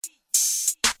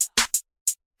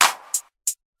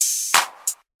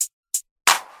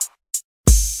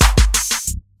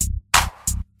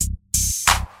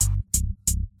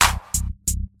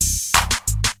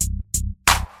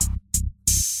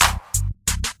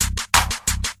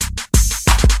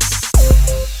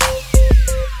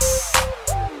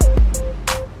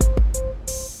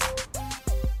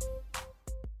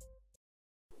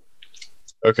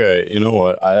Okay, you know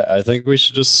what? I think we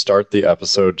should just start the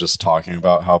episode just talking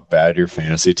about how bad your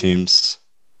fantasy teams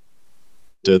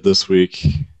did this week.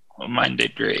 Well, mine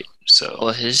did great.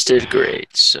 Well, his did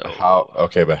great. So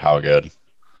Okay, but how good?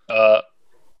 Uh,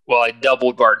 well, I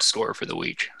doubled Bart's score for the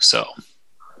week. So,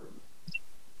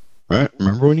 Right?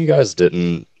 Remember when you guys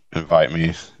didn't invite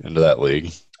me into that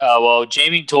league? well,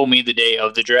 Jamie told me the day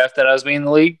of the draft that I was being in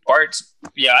the league. Bart's,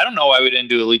 yeah, I don't know why we didn't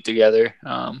do a league together.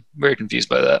 Very confused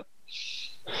by that.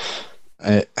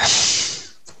 I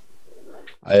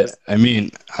I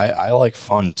mean, I like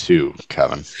fun too,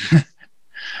 Kevin.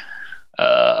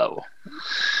 I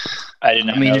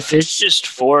didn't. I mean, if it's just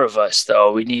four of us,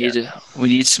 though, we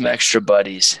need some extra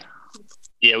buddies.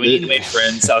 Yeah, we need to make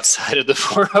friends outside of the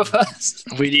four of us.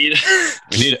 We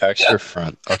need extra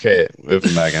friends. Okay, we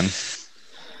have Megan.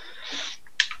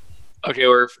 Okay,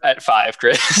 we're at 5,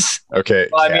 Chris. Okay,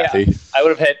 Well, I mean, Kathy. I would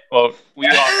have had. Well, we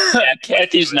lost.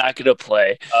 Kathy's not going to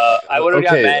play. I would have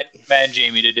Okay. got Matt and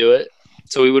Jamie to do it,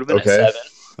 so we would have been Okay. at 7.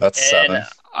 That's And 7.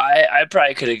 I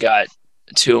probably could have got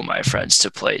two of my friends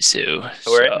to play too.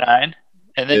 So we're at 9,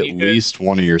 and then At you least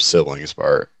one of your siblings,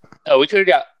 Bart. we could have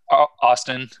got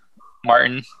Austin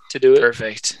Martin to do it.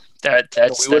 Perfect.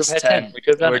 That's we would have that's had 10. 10. We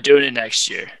could have done We're it. doing it next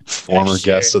year. Former Next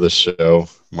year. guest of the show,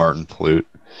 Martin Plute.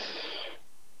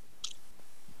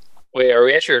 Wait, are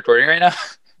we actually recording right now?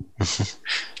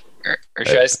 or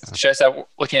should I stop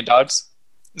looking at dogs?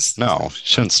 No,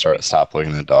 shouldn't stop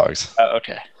looking at dogs. Oh,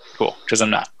 okay, cool. Because I'm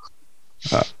not.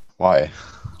 Why?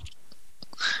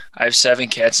 I have 7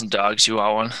 cats and dogs. You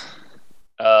want one?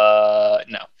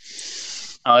 No.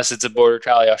 Unless it's a border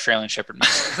collie Australian Shepherd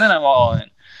mix. Then I'm all in.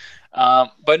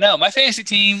 But no, my fantasy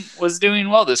team was doing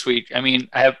well this week. I mean,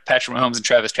 I have Patrick Mahomes and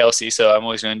Travis Kelce, so I'm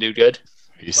always going to do good.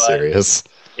 Are you serious?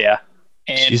 Yeah.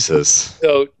 And Jesus.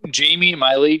 so Jamie in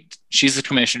my league, she's the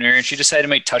commissioner, and she decided to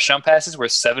make touchdown passes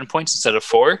worth 7 points instead of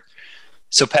 4.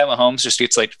 So Pat Mahomes just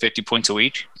gets like 50 points a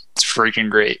week. It's freaking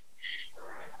great.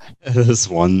 This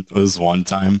one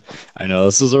time, I know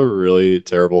this is a really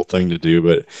terrible thing to do,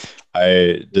 but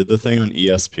I did the thing on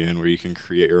ESPN where you can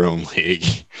create your own league.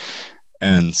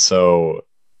 And so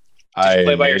Did you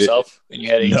play by made it- yourself? And you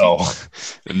had 18?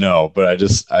 No, but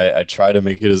I try to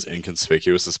make it as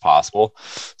inconspicuous as possible.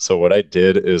 So what I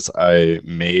did is I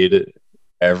made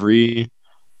every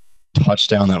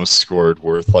touchdown that was scored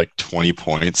worth like 20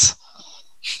 points.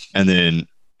 And then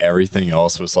everything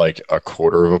else was like a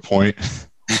quarter of a point.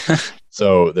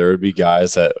 So there would be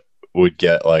guys that would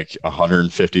get like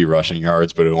 150 rushing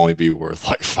yards, but it would only be worth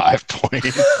like 5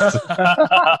 points.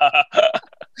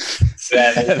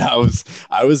 And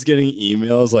I was getting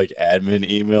emails, like admin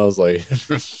emails, like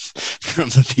from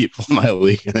the people in my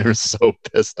league, and they were so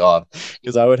pissed off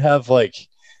because I would have like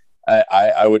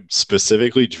I would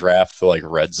specifically draft the like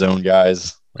red zone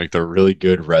guys, like the really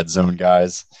good red zone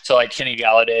guys. So like Kenny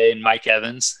Galladay and Mike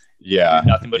Evans. Yeah,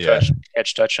 Nothing but yeah.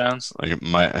 catch touchdowns. Like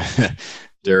my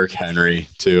Derrick Henry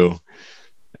too,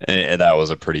 and that was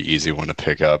a pretty easy one to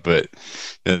pick up. But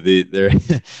there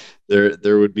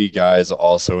would be guys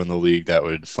also in the league that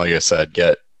would, like I said,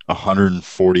 get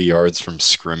 140 yards from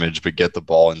scrimmage, but get the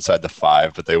ball inside the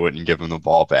 5, but they wouldn't give him the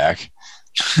ball back.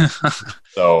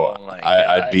 So Oh my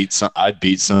I'd God.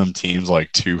 beat some teams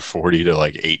like 240 to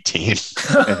like 18. It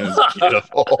was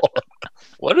beautiful.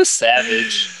 What a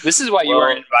savage. This is why you Well-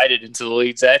 weren't invited into the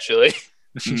leagues, actually.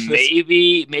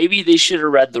 Maybe they should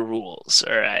have read the rules.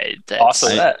 All right. Also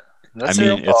I- that. I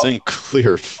mean, it's in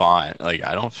clear font. Like,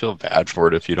 I don't feel bad for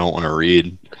it if you don't want to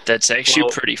read. That's actually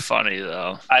Well- pretty funny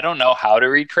though. I don't know how to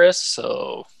read, Chris,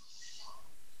 so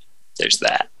there's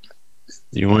that.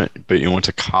 You went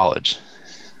to college.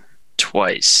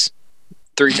 Twice.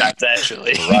 3 times,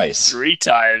 actually. Rice. 3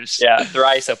 times. Yeah,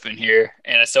 thrice up in here,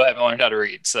 and I still haven't learned how to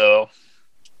read, so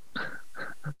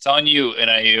it's on you,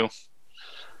 NIU.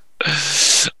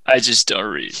 I just don't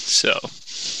read. So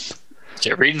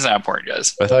Yeah, reading's not important,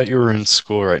 guys. I thought you were in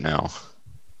school right now.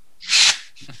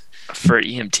 for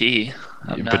EMT,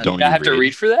 But not- don't You have to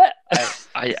read for that?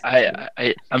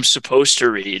 I'm supposed to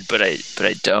read, but I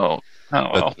don't. Oh,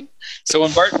 well. So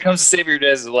when Bart comes to save your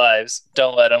guys' lives,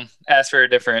 don't let him. Ask for a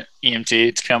different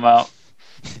EMT to come out.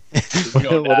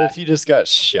 gonna What die. if you just got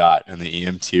shot and the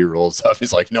EMT rolls up?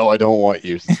 He's like, "No, I don't want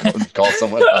you. Call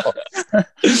someone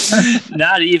else."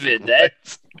 Not even that.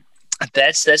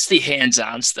 That's the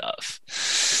hands-on stuff.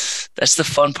 That's the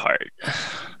fun part.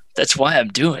 That's why I'm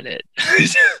doing it.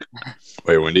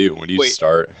 Wait, when do you Wait.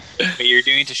 start? But you're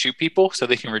doing it to shoot people so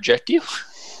they can reject you?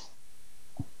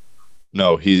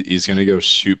 No, he's gonna go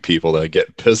shoot people that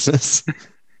get business.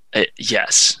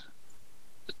 Yes,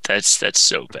 that's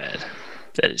so bad.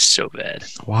 That is so bad.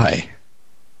 Why?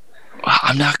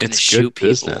 I'm not going to It's shoot good people.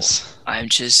 business. I'm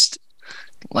just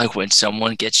like when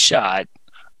someone gets shot,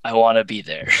 I want to be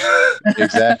there.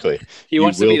 Exactly. He You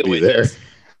wants to be will the there. witness.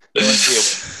 He wants to be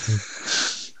a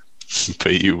witness.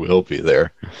 But you will be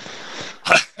there.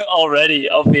 Already,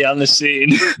 I'll be on the scene.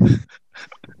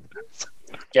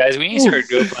 Guys, we need to start a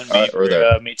GoFundMe Alright, we're for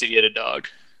there. me to get a dog.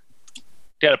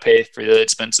 Got to pay for the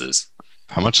expenses.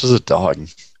 How much is a dog?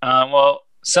 Well,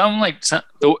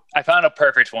 I found a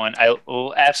perfect one. I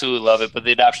will absolutely love it, but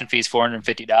the adoption fee is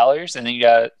 $450, and then you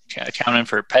got to count in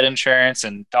for pet insurance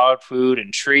and dog food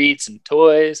and treats and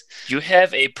toys. You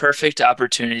have a perfect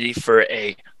opportunity for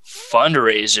a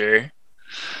fundraiser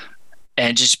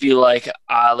and just be like,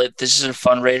 this is a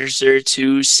fundraiser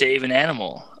to save an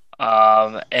animal.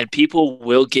 And people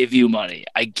will give you money.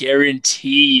 I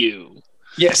guarantee you.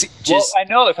 Yes. I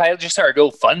know if I just start a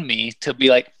GoFundMe to be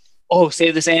like, oh,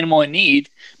 save this animal in need,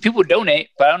 people would donate,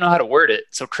 but I don't know how to word it.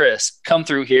 So, Chris, come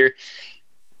through here.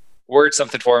 Word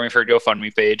something for me for a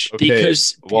GoFundMe page. Okay,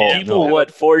 Because well, people no.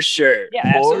 would, for sure.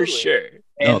 Yeah, for absolutely. sure.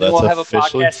 And No, then we'll that's have a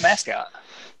officially- podcast mascot.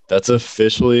 That's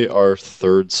officially our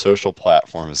third social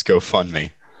platform is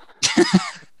GoFundMe.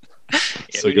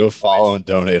 So we go need- follow and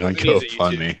donate on we need a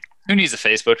GoFundMe. Who needs a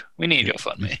Facebook? We need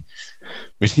GoFundMe.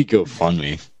 We need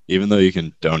GoFundMe, even though you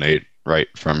can donate right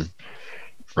from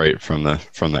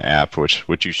the app,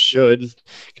 which you should,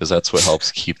 because that's what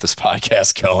helps keep this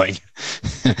podcast going.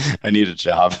 I need a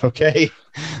job, okay?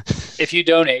 If you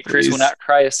donate, Chris will Please. not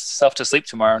cry himself to sleep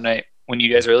tomorrow night when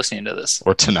you guys are listening to this,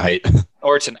 Or tonight,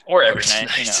 or tonight, or every Or night.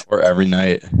 You tonight. or every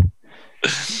night. know.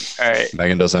 All right.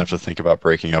 Megan doesn't have to think about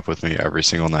breaking up with me every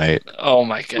single night. Oh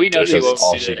my god. We know she Because won't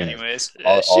all do she that can- anyways.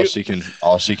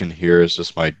 All she can hear is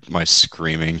just my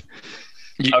screaming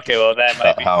Okay, well that might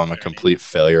about be how I'm a complete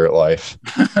failure at life,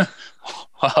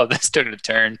 Wow, this took a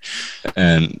turn.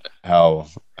 and how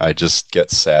I just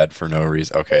get sad for no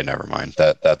reason. Okay, never mind.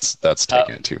 That's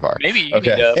taking it too far. Maybe you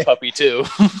Okay. need a puppy too.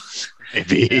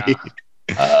 Maybe.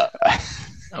 Yeah.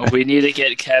 We need to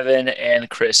get Kevin and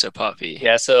Chris a puppy.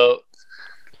 Yeah, so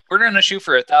we're gonna shoot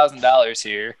for $1,000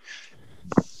 here.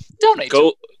 Donate.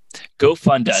 Go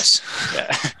fund us.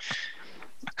 Yeah.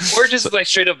 Or just like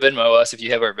straight up Venmo us if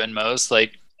you have our Venmos.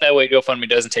 Like that way GoFundMe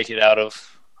doesn't take it out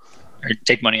of or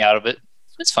take money out of it.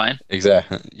 It's fine.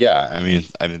 Exactly. Yeah. I mean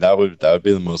that would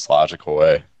be the most logical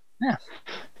way. Yeah.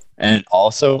 And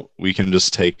also, we can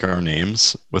just take our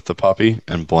names with the puppy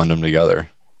and blend them together.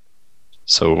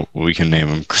 So we can name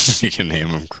him. We can name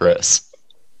him Chris.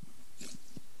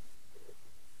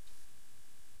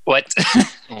 What?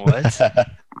 What?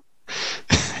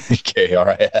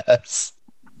 KRIS.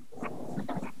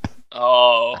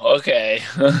 Oh, okay.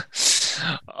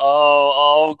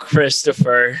 oh,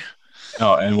 Christopher.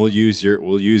 No, and we'll use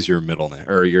your middle name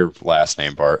or your last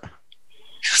name, Bart.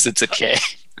 Because it's a K.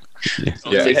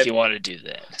 Only Yeah. if you want to do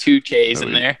that. 2 Ks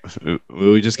in there.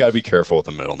 We just got to be careful with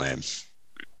the middle name.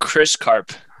 Chris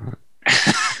Carp.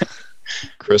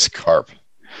 Chris Carp.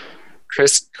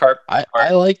 Chris Carp. I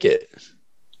like it.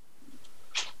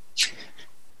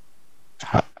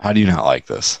 How do you not like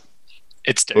this?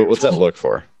 It's terrible. What's that look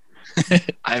for?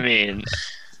 I mean,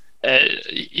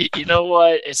 you know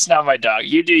what? It's not my dog.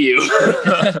 You do you.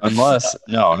 Unless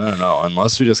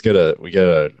unless we just get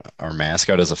our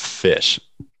mascot as a fish.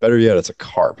 Better yet, it's a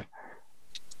carp.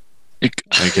 We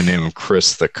can name him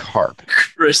Chris the Carp.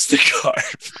 Chris the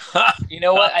Carp. You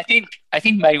know what? I think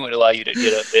Megan would allow you to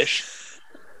get a fish.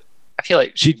 I feel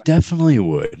like She definitely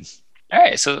would. All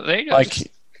right, so there you go. Like, Just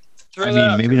throw I that mean,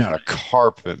 out maybe there. not a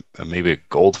carp, but maybe a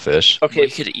goldfish. Okay, We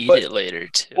could eat but- it later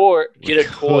too. or We get a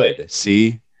koi. could.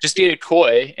 See, Just get a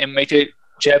koi and make a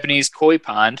Japanese koi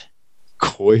pond.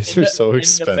 kois In are the- so in the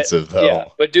expensive, though. Yeah,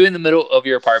 but do in the middle of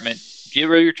your apartment. Get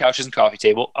rid of your couches and coffee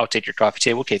table. I'll take your coffee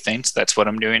table. Okay, thanks. That's what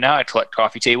I'm doing now. I collect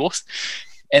coffee tables.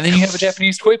 And then you have a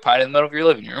Japanese koi pond in the middle of your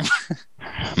living room.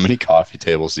 How many coffee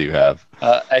tables do you have?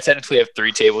 I technically have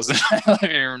 3 tables in my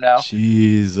living room now.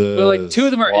 Jesus. But like 2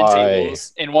 of them are end why?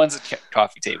 tables and one's a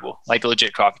coffee table, like a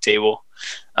legit coffee table.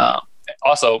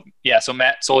 Also, yeah, so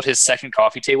Matt sold his second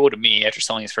coffee table to me after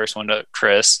selling his first one to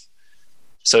Chris.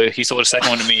 So he sold a second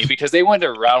one to me because they wanted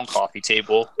a round coffee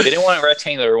table. They didn't want a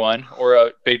rectangular one or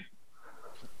a big,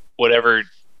 whatever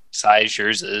size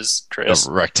yours is, Chris.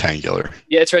 Rectangular.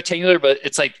 Yeah, it's rectangular, but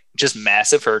it's like just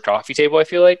massive for a coffee table, I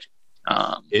feel like.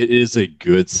 It is a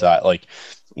good size. Like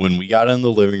when we got in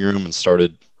the living room and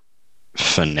started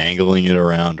finagling it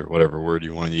around, or whatever word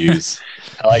you want to use.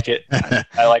 I like it.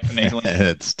 I like finagling.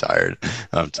 It's tired.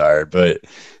 I'm tired, but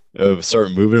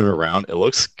start moving it around. It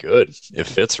looks good. It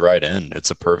fits right in.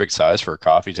 It's a perfect size for a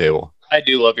coffee table. I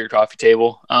do love your coffee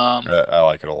table. I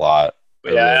like it a lot.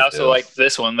 But yeah, I really also do. like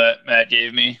this one that Matt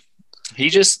gave me. He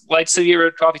just likes to get rid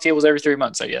of coffee tables every 3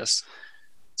 months, I guess.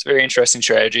 It's a very interesting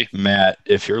strategy. Matt,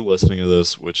 if you're listening to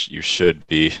this, which you should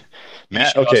be,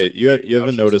 Matt. should Okay, also you be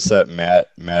haven't noticed that Matt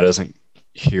isn't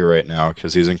here right now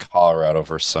because he's in Colorado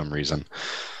for some reason.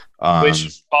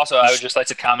 Which also, I would just like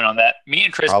to comment on that. Me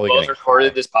and Chris Probably both getting recorded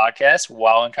high. this podcast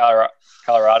while in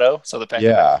Colorado. So the fact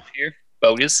that we're here,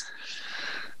 bogus.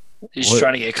 He's What-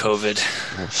 trying to get COVID.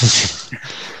 He's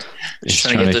He's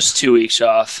trying to get those 2 weeks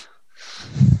off.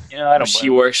 You know, I don't. He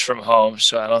blame him. works from home,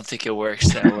 so I don't think it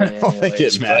works that way. I don't think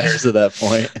anyways, it matters at that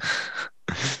point.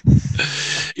 but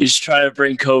he's trying to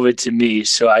bring COVID to me,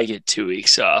 so I get 2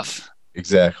 weeks off.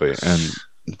 Exactly, and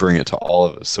bring it to all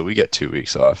of us, so we get 2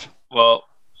 weeks off. Well,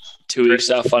 2 weeks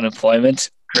off unemployment.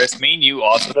 Chris, me and you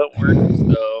also don't work,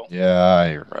 so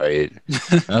Yeah, you're right.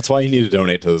 That's why you need to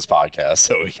donate to this podcast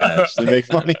so we can actually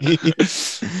make money.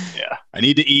 yeah. I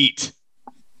need to eat.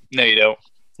 No, you don't.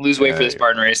 Lose weight for Yeah, this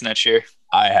Spartan race next year.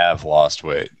 I have lost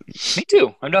weight. Me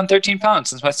too. I'm down 13 pounds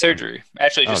since my surgery.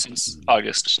 Actually, just Oh. since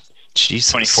August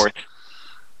Jesus. 24th.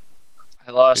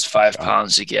 I lost Good 5 job.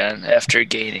 pounds again after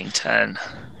gaining 10.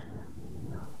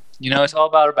 You know, it's all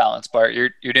about a balance, Bart. You're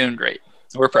doing great.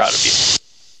 We're proud of you.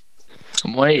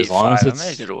 I'm As long 185. as I'm it's-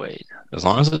 at a good weight. As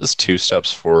long as it's 2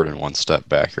 steps forward and 1 step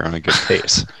back, you're on a good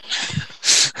pace.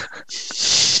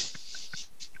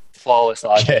 Flawless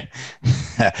logic.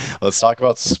 Okay. Let's talk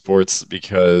about sports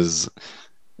because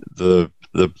the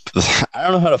I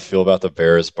don't know how to feel about the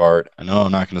Bears, Bart. I know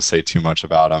I'm not going to say too much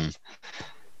about them,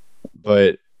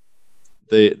 but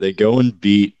they go and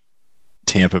beat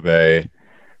Tampa Bay,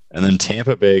 and then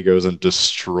Tampa Bay goes and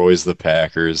destroys the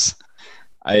Packers.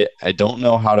 I don't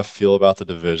know how to feel about the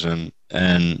division,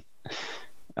 and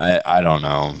I don't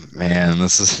know, man.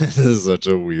 This is such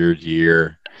a weird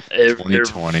year. It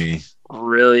 2020.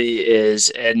 really is.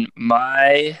 And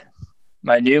my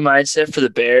new mindset for the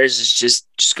Bears is just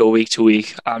go week to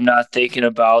week. I'm not thinking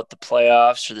about the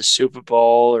playoffs or the Super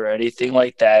Bowl or anything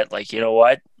like that. Like, you know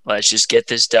what? Let's just get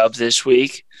this dub this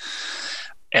week.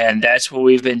 And that's what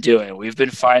we've been doing. We've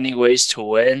been finding ways to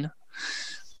win.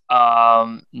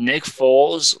 Nick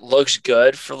Foles looks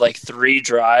good for like 3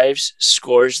 drives,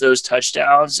 scores those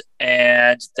touchdowns,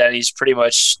 and then he's pretty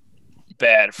much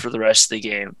bad for the rest of the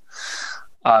game.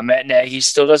 Matt Nagy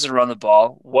still doesn't run the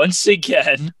ball. Once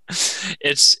again,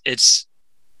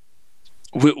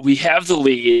 we have the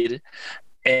lead,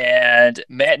 and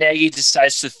Matt Nagy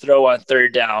decides to throw on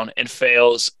 3rd down and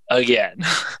fails again.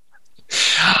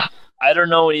 I don't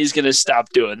know when he's going to stop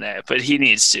doing that, but he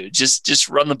needs to just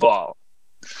run the ball.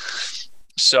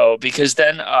 So because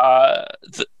then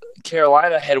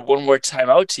Carolina had one more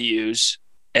timeout to use,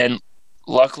 and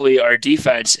luckily our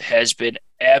defense has been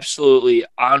absolutely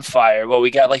on fire. Well, we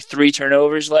got like 3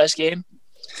 turnovers last game.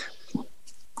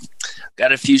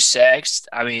 Got a few sacks.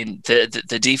 I mean,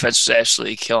 the defense was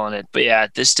absolutely killing it. But yeah,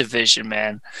 this division,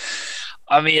 man.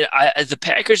 I mean, the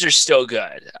Packers are still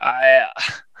good.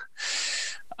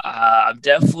 I'm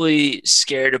definitely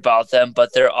scared about them,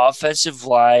 but their offensive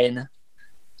line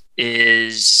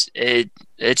it's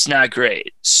not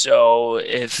great. So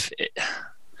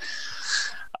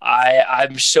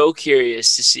I'm so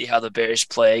curious to see how the Bears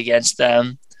play against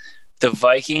them. The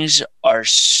Vikings are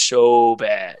so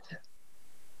bad.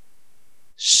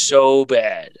 So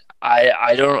bad.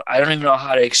 I don't even know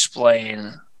how to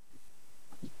explain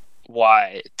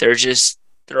why.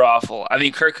 They're awful. I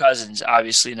mean, Kirk Cousins,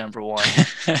 obviously number 1.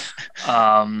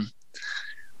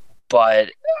 But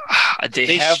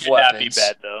they have should weapons. not be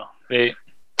bad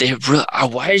though.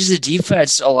 Why is the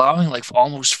defense allowing like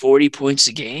almost 40 points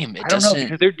a game? I don't know,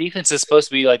 because their defense is supposed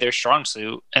to be like their strong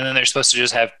suit, and then they're supposed to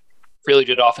just have really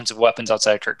good offensive weapons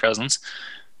outside of Kirk Cousins.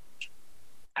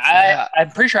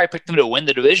 I'm pretty sure I picked them to win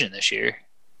the division this year.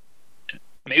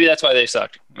 Maybe that's why they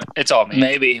sucked. It's all me.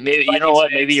 Maybe you Vikings know what?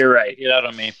 fans, Maybe you're right. Get out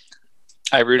on me.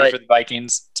 I rooted for the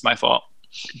Vikings. It's my fault.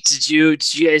 Did you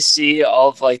guys see all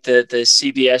of like the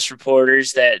CBS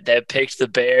reporters that picked the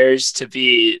Bears to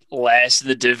be last in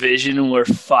the division and we're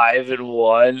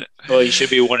 5-1? Well, you should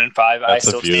be 1-5. I That's a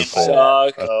still beautiful- stand by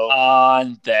that. Suck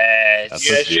on that. That's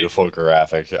You a guys should- beautiful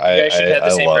graphic. You guys should have the I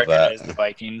same love record that. as the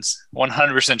Vikings.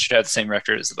 100% should have the same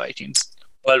record as the Vikings.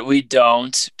 But we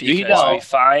don't because don't. we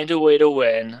find a way to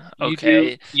win.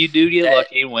 Okay, You do get That-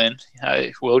 lucky and win.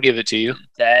 I will give it to you.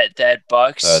 that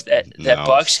Bucks that No.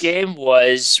 Bucks game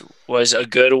was a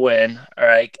good win. All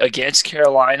right, against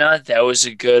Carolina, that was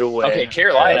a good win. Okay,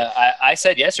 Carolina, I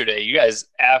said yesterday, you guys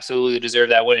absolutely deserve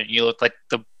that win. You look like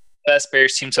the best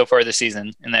Bears team so far this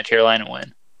season in that Carolina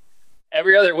win.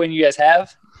 Every other win you guys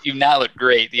have, you've not looked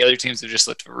great. The other teams have just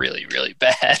looked really, really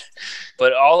bad.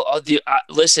 But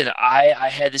listen, I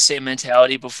had the same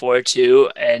mentality before too,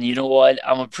 and you know what?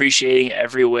 I'm appreciating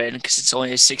every win because it's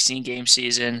only a 16 game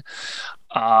season.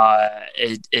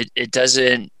 It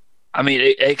doesn't. I mean,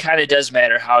 it kind of does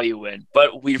matter how you win,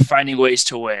 but we're finding ways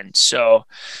to win. So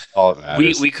All that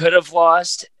matters. we could have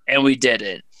lost, and we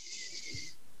didn't.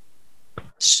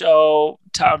 So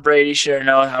Tom Brady should have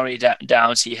known how many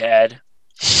downs he had.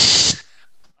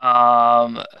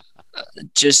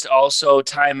 Just also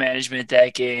time management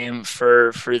that game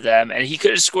for them, and he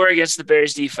could have scored against the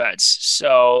Bears defense.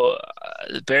 So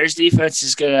the Bears defense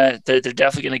is they're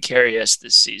definitely gonna carry us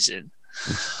this season.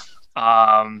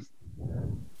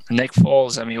 Nick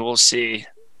Foles, I mean, we'll see.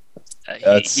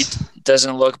 He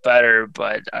doesn't look better,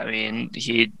 but I mean,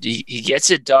 he gets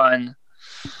it done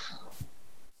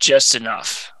just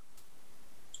enough.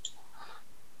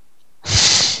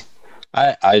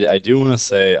 I do want to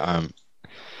say I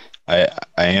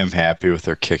am happy with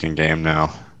their kicking game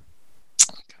now.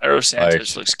 Cairo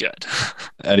Santos looks good.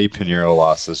 Eddie Pinheiro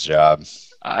lost his job.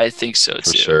 I think so for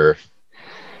too. Sure.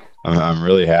 I'm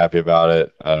really happy about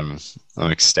it. I'm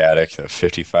ecstatic. A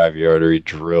 55-yarder he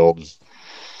drilled.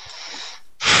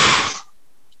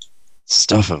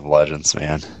 Stuff of legends,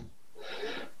 man.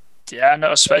 Yeah,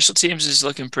 no, special teams is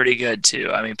looking pretty good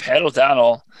too. I mean, Pat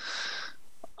O'Donnell,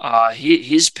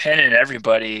 he's pinning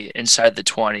everybody inside the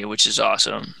 20, which is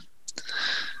awesome.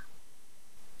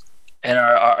 And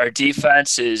our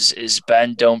defense is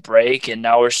bend, don't break, and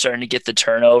now we're starting to get the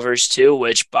turnovers too,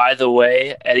 which, by the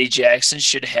way, Eddie Jackson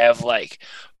should have like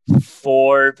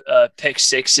 4 pick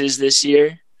sixes this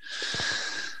year.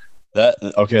 The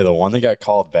one that got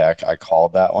called back, I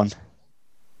called that one.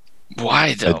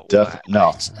 Why though?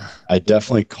 I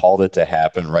definitely called it to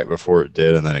happen right before it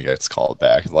did, and then it gets called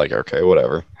back. Like, okay,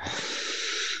 whatever.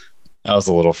 That was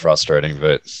a little frustrating,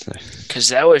 but because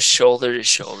that was shoulder to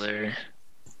shoulder.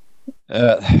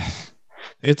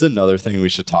 It's another thing we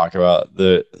should talk about.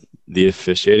 The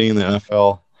officiating in the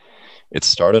NFL, it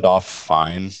started off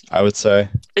fine, I would say.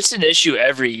 It's an issue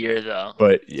every year, though.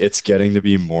 But it's getting to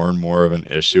be more and more of an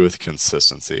issue with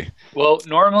consistency. Well,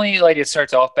 normally, like, it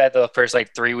starts off bad the first,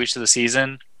 3 weeks of the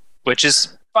season, which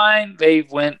is fine. They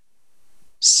went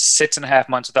 6.5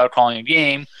 months without calling a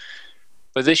game.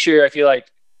 But this year, I feel like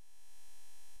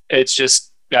it's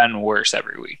just gotten worse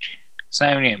every week. It's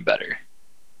not even getting better.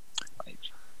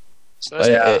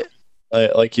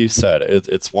 Like you said,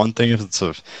 it's one thing if it's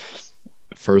the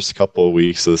first couple of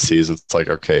weeks of the season. It's like,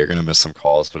 okay, you're going to miss some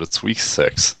calls, but it's week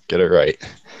 6. Get it right.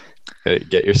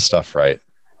 Get your stuff right.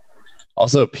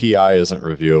 Also, PI isn't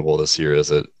reviewable this year,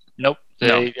 is it? Nope. I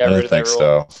don't think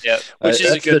so. Yeah, which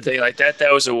is a good thing. Like that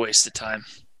was a waste of time.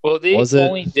 Well, they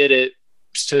only did it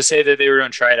to say that they were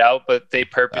going to try it out, but they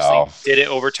purposely did it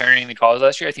overturning the calls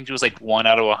last year. I think it was 1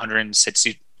 out of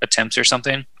 160 attempts or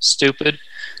something stupid.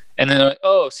 And then they're like,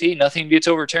 oh, see, nothing gets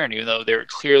overturned, even though they were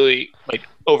clearly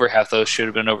over half those should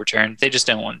have been overturned. They just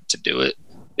didn't want to do it.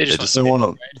 They didn't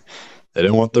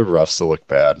want the refs to look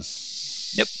bad.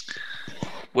 Yep.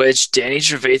 Which Danny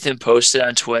Trevathan posted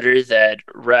on Twitter that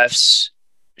refs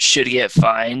should get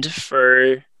fined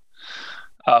for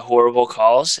horrible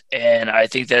calls, and I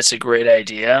think that's a great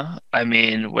idea. I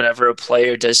mean, whenever a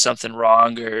player does something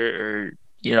wrong or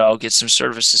gets some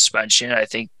sort of a suspension, I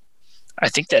think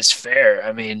that's fair.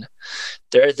 I mean,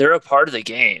 they're a part of the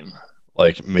game.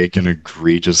 Like, make an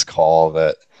egregious call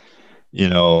that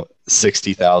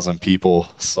 60,000 people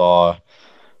saw,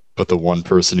 but the one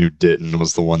person who didn't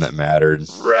was the one that mattered.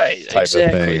 Right, type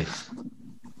exactly. of thing.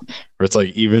 Where it's like,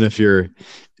 even if you're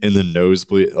in the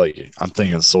nosebleed, like I'm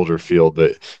thinking Soldier Field,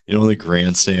 but the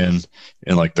grandstand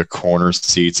and the corner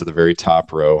seats at the very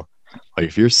top row, like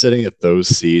if you're sitting at those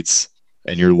seats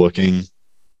and you're looking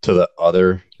to the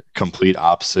other complete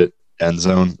opposite end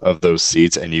zone of those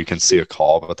seats and you can see a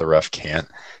call but the ref can't,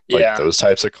 those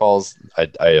types of calls, I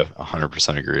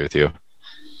 100% agree with you.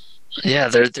 Yeah,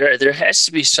 there has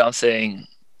to be something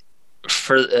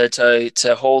for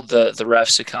to hold the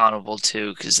refs accountable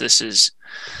too, because this is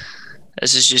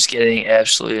just getting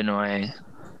absolutely annoying.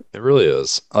 It really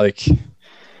is.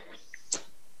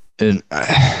 And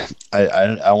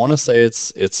I want to say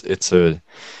it's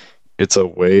a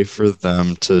way for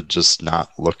them to just not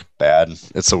look bad.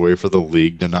 It's a way for the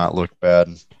league to not look bad.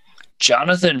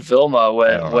 Jonathan Vilma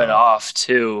went off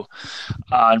too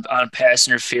on pass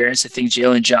interference. I think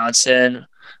Jalen Johnson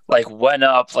went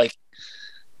up,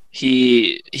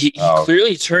 he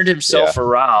clearly turned himself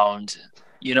around,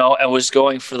 and was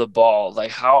going for the ball.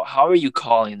 How are you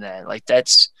calling that?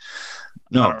 That's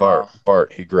no,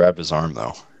 Bart. He grabbed his arm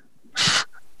though.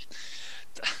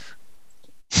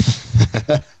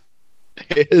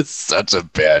 It's such a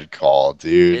bad call,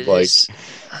 dude. It Like is.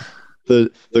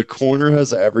 the corner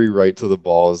has every right to the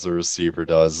ball as the receiver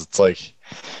does. It's like,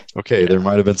 okay, there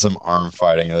might have been some arm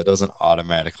fighting. That doesn't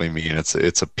automatically mean it's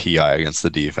a PI against the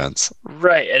defense.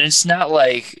 Right, and it's not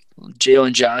like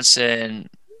Jalen Johnson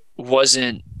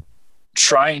wasn't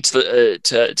trying to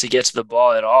get to the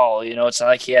ball at all. You know, it's not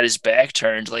like he had his back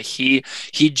turned. Like he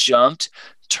jumped,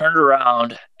 turned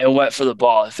around, and went for the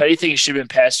ball. If anything, it should have been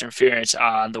pass interference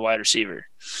on the wide receiver.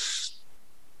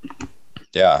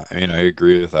 Yeah, I mean, I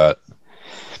agree with that.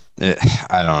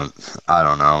 I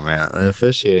don't know, man. The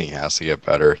officiating has to get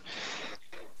better.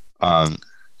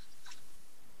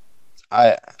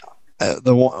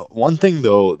 The one thing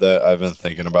though that I've been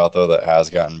thinking about though that has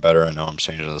gotten better. I know I'm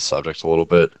changing the subject a little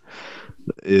bit.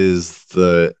 Is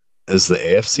the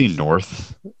AFC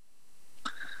North?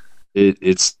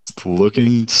 It's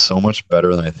looking so much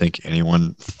better than I think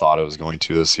anyone thought it was going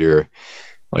to this year.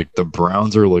 Like the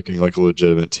Browns are looking like a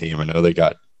legitimate team. I know they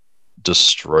got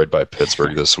destroyed by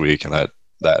Pittsburgh this week, and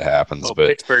that happens. Well, but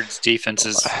Pittsburgh's defense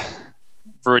is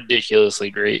ridiculously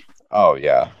great. Oh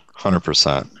yeah,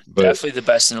 100%. But Definitely the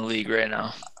best in the league right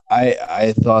now.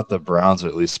 I thought the Browns would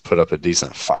at least put up a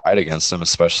decent fight against them,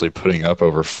 especially putting up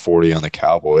over 40 on the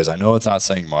Cowboys. I know it's not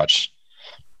saying much,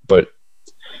 but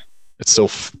it's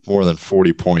still more than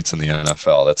 40 points in the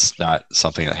NFL. That's not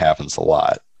something that happens a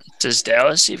lot. Does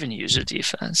Dallas even use a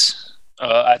defense?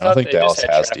 I don't think they just Dallas had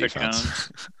has traffic defense.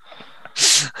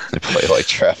 cone. They play like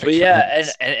traffic. But yeah,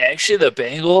 cones. and actually the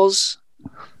Bengals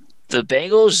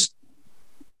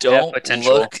don't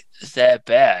potential. look that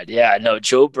bad. Yeah, no,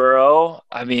 Joe Burrow,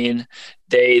 I mean,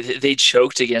 they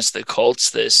choked against the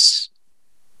Colts this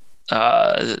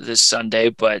Sunday,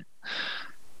 but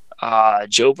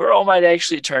Joe Burrow might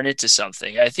actually turn into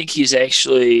something. I think he's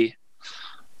actually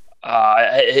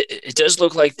it does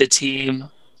look like the team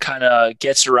kind of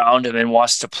gets around him and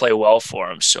wants to play well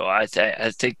for him. So I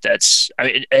think that's, I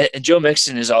mean, and Joe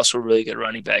Mixon is also a really good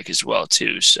running back as well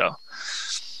too. So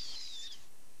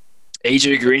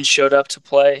AJ Green showed up to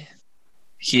play.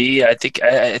 I think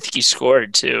he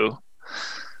scored too.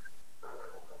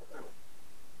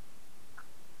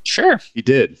 Sure. He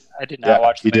did. I did not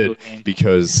watch the he did Bengals game.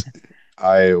 because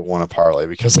I won a parlay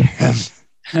because of him.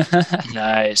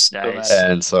 Nice.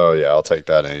 And so yeah, I'll take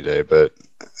that any day. But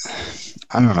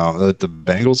I don't know. The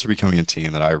Bengals are becoming a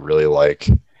team that I really like.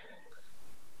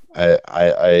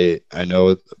 I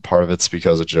know part of it's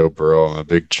because of Joe Burrow. I'm a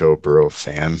big Joe Burrow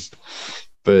fan,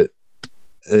 but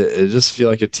I just feel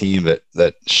like a team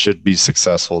that should be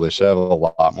successful. They should have a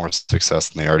lot more success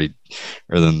than they already,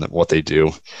 or than what they do.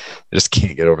 They just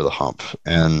can't get over the hump.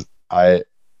 And I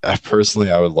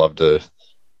personally, I'd love to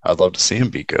see him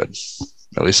be good,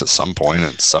 at least at some point.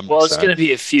 At some Well, it's extent. going to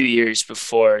be a few years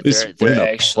before Win they're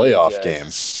a actually playoff good.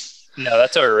 game. No,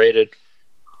 that's overrated.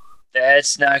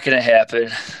 That's not going to happen.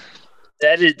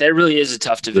 That really is a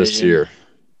tough division This year.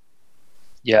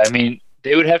 Yeah, I mean,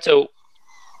 they would have to.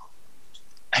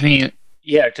 I mean,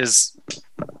 yeah, because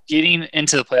getting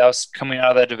into the playoffs coming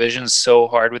out of that division is so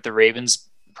hard with the Ravens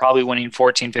probably winning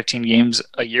 14, 15 games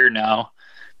a year now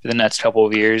for the next couple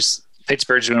of years.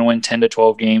 Pittsburgh's going to win 10 to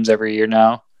 12 games every year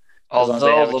now. As long as they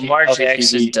Although have a Lamar healthy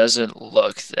Jackson QB. doesn't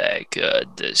look that good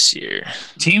this year.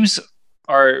 Teams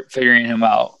are figuring him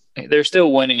out. They're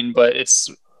still winning, but it's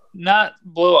not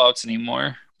blowouts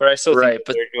anymore. But I still Right, think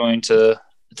but- they're going to.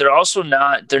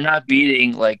 They're not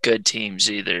beating like good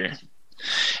teams either.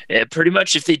 Pretty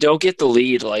much if they don't get the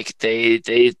lead, like they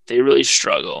really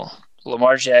struggle.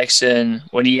 Lamar Jackson,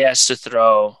 when he has to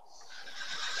throw,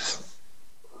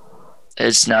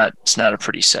 it's not a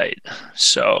pretty sight.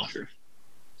 So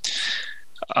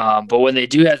but when they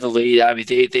do have the lead, I mean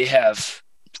they have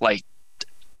like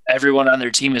everyone on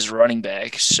their team is running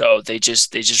back, so they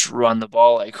just run the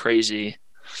ball like crazy.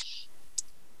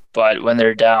 But when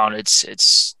they're down,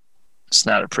 it's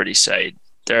not a pretty sight.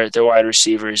 They're wide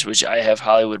receivers, which I have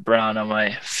Hollywood Brown on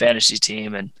my fantasy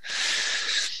team, and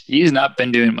He's not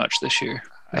been doing much this year.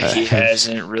 he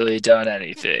hasn't really done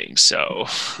anything. So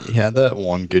He had that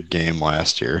one good game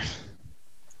last year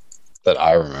that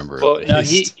I remember. Well, at no,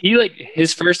 least. he like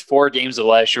his first 4 games of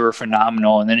last year were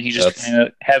phenomenal, and then he just That's- kind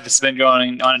of has been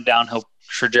going on a downhill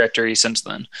trajectory since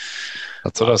then.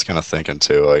 That's what I was kind of thinking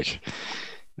too. Like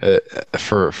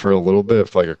for a little bit,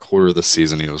 for like a quarter of the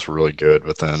season, he was really good,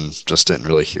 but then just didn't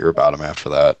really hear about him after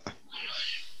that.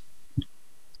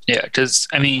 Yeah, because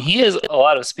I mean he has a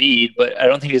lot of speed, but I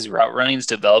don't think his route running's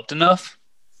developed enough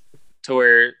to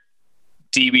where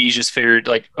DBs just figured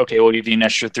like, okay, we'll give you an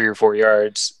extra 3 or 4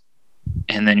 yards,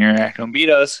 and then you're not going to beat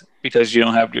us because you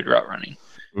don't have good route running.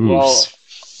 Well,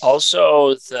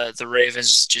 Also, the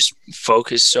Ravens just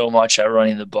focus so much on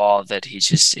running the ball that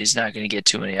he's not going to get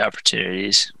too many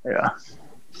opportunities. Yeah.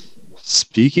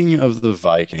 Speaking of the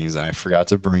Vikings, and I forgot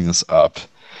to bring this up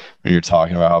when you're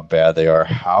talking about how bad they are.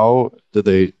 How did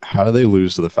they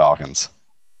lose to the Falcons?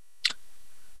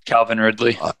 Calvin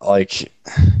Ridley. Like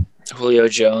Julio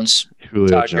Jones.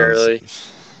 Todd Gurley.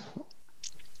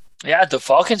 Yeah, the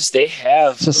Falcons, they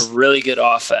have a really good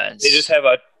offense. They just have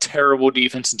a terrible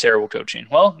defense and terrible coaching.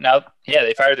 Well, now,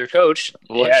 they fired their coach.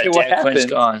 Yeah, Dan Quinn's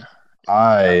gone.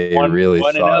 I really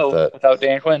thought that without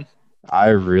Dan Quinn. I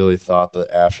really thought that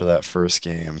after that first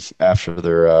game, after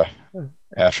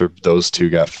those two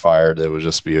got fired, it would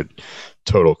just be a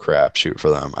total crapshoot for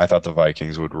them. I thought the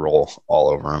Vikings would roll all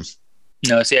over them.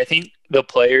 No, see, I think the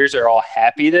players are all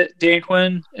happy that Dan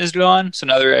Quinn is gone, so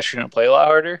now they're actually going to play a lot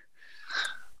harder.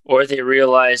 Or they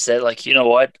realize that, like, you know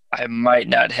what? I might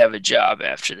not have a job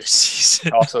after this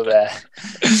season. Also that.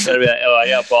 Instead of like, I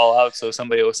got ball out, so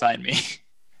somebody will sign me.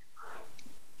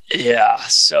 Yeah,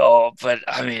 so, but,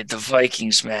 I mean, the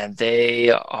Vikings, man, they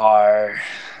are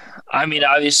 – I mean,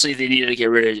 obviously they need to get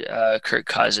rid of Kirk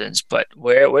Cousins, but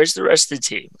where's the rest of the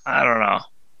team? I don't know.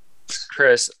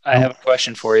 Chris, I have a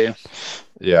question for you.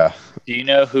 Yeah. Do you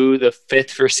know who the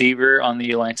 5th receiver on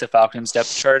the Atlanta Falcons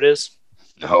depth chart is?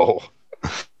 No.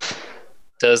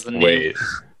 Does the name... Wait.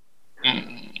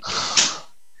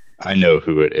 I know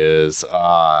who it is.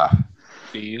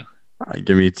 Do you?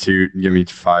 Give me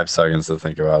 5 seconds to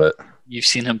think about it. You've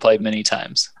seen him play many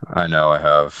times. I know I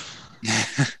have.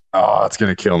 Oh, it's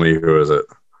gonna kill me. Who is it?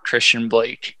 Christian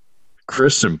Blake.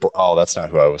 Oh, that's not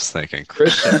who I was thinking.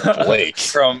 Christian Blake.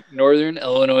 From Northern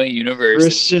Illinois University.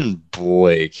 Christian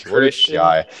Blake. What a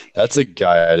guy. That's a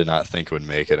guy I did not think would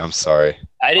make it. I'm sorry.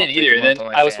 I didn't either. And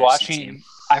then I was watching,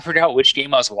 I forgot which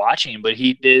game I was watching, but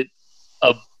he did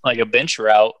a bench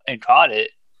route and caught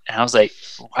it. And I was like,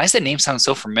 why does that name sound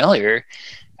so familiar?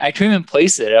 I couldn't even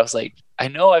place it. I was like, I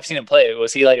know I've seen him play.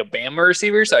 Was he like a Bama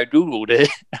receiver? So I Googled it.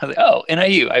 I was like, oh,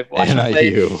 NIU. I've watched him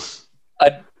play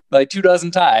like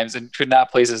 24 times and could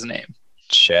not place his name.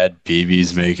 Chad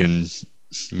Beebe's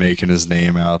making his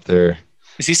name out there.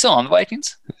 Is he still on the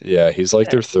Vikings? Yeah, he's like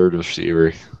their 3rd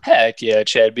receiver. Heck yeah,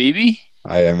 Chad Beebe.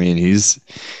 I mean, he's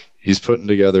putting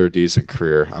together a decent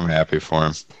career. I'm happy for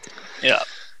him. Yeah.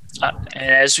 And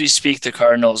as we speak, the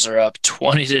Cardinals are up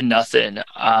 20-0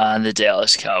 on the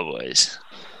Dallas Cowboys.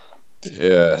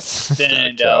 Yeah,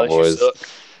 Cowboys.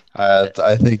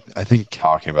 I think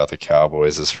talking about the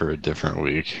Cowboys is for a different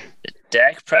week.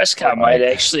 Dak Prescott might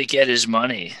actually get his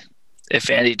money if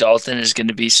Andy Dalton is going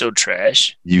to be so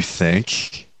trash. You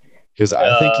think? Because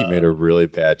I think he made a really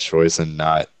bad choice in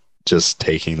not just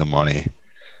taking the money.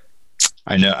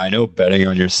 I know betting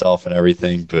on yourself and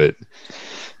everything, but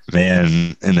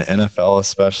man, in the NFL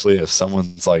especially, if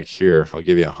someone's like, here, I'll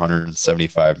give you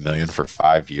 $175 million for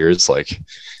 5 years, like.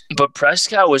 But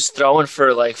Prescott was throwing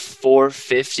for like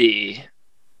 450.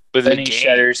 But then he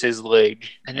shatters his leg.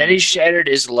 And then he shattered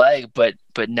his leg, but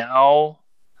now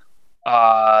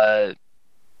Andy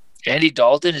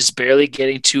Dalton is barely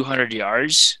getting 200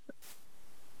 yards.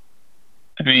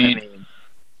 I mean,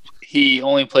 he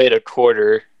only played a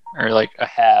quarter or like a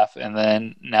half, and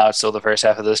then now it's still the first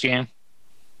half of this game.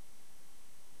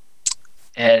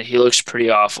 And he looks pretty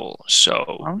awful.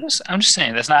 So I'm just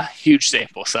saying that's not a huge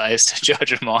sample size to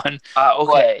judge him on.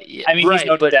 Okay, I mean, right, he's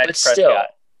no but still,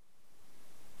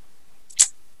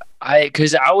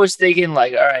 because I was thinking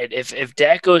like, all right, if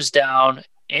Dak goes down,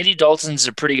 Andy Dalton's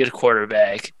a pretty good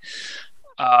quarterback.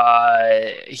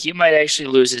 He might actually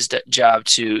lose his job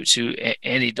to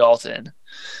Andy Dalton,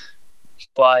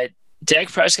 but Dak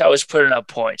Prescott was putting up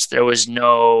points. There's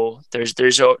no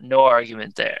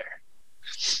argument there.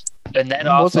 And that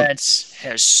offense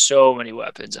has so many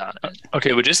weapons on it.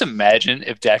 Okay, but just imagine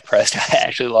if Dak Prescott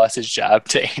actually lost his job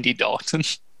to Andy Dalton.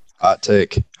 Hot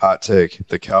take.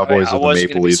 The Cowboys are the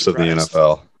Maple Leafs of the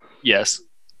NFL. Yes.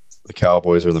 The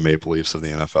Cowboys are the Maple Leafs of the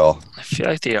NFL. I feel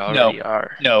like they already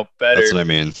are. No, better. That's what I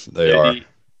mean. They are. The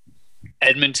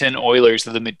Edmonton Oilers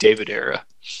of the McDavid era.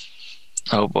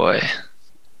 Oh, boy.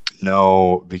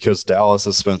 No, because Dallas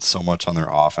has spent so much on their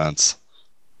offense.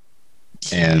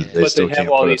 And they still can't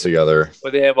put it together.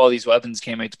 But they have all these weapons,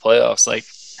 can't make the playoffs, like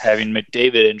having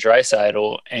McDavid and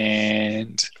Draisaitl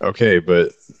and... Okay,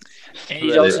 but they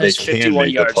can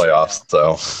make the playoffs,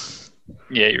 though.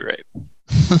 Yeah, you're right.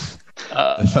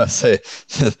 I say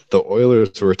the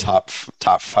Oilers were top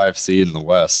 5 seed in the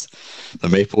West. The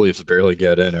Maple Leafs barely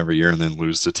get in every year and then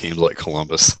lose to teams like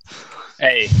Columbus.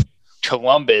 Hey,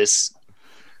 Columbus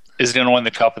is going to win the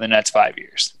Cup in the next 5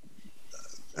 years.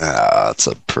 That's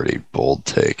a pretty bold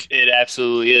take. It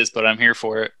absolutely is, but I'm here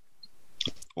for it.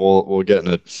 we'll get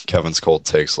into Kevin's cold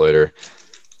takes later.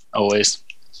 Always.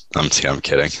 I'm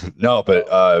kidding. No, but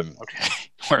Okay,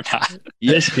 we're not.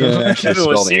 ESPN actually Kevin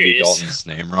was spelled Andy serious. Dalton's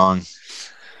name wrong.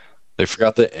 They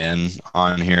forgot the N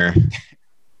on here.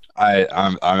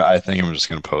 I think I'm just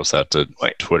gonna post that to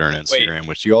Twitter and Instagram,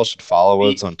 which you all should follow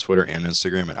us on Twitter and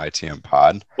Instagram at ITM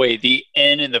Pod. Wait, the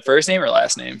N in the first name or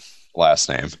last name? Last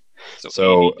name.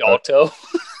 So Andy Dalto.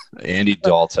 Andy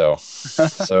Dalto.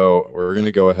 So we're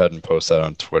gonna go ahead and post that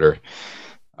on Twitter.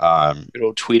 Good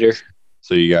old tweeter.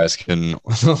 So you guys can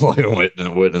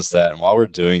witness that. And while we're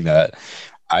doing that,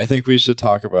 I think we should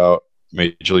talk about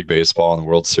Major League Baseball and the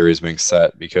World Series being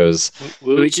set because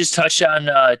we just touched on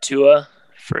Tua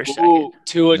for a second.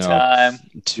 Tua time.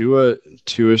 Tua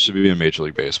should be in Major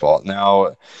League Baseball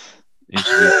now. He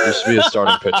should be a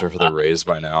starting pitcher for the Rays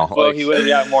by now. Well, he would have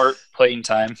got more playing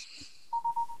time.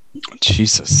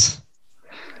 Jesus.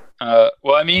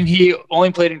 Well, I mean, he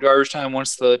only played in garbage time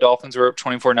once the Dolphins were up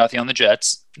 24-0 on the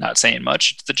Jets. Not saying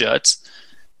much. It's the Jets.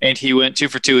 And he went 2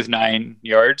 for 2 with 9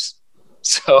 yards.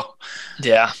 So,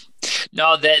 yeah.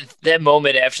 No, that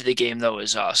moment after the game, though,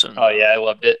 was awesome. Oh, yeah, I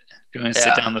loved it. Going to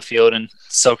sit down the field and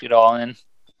soak it all in.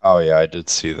 Oh, yeah, I did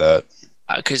see that.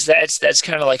 Because that's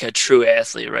kind of like a true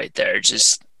athlete right there.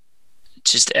 Just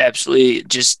absolutely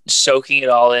just soaking it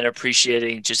all in,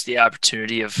 appreciating just the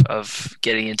opportunity of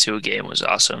getting into a game was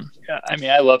awesome. Yeah, I mean,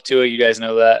 I love Tua. You guys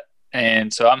know that.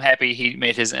 And so I'm happy he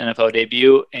made his NFL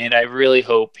debut, and I really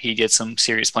hope he gets some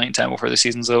serious playing time before the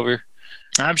season's over.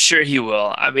 I'm sure he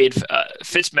will. I mean,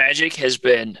 Fitzmagic has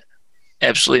been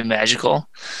absolutely magical.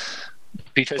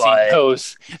 Because he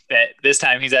knows that this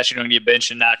time he's actually going to get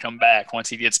benched and not come back once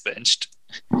he gets benched.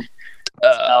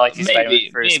 Not like he's maybe,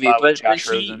 but Josh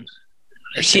Rosen.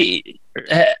 He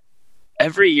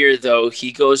every year though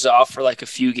he goes off for like a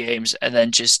few games and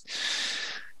then just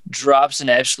drops an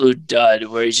absolute dud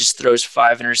where he just throws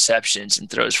 5 interceptions and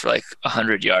throws for like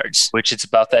 100 yards. Which it's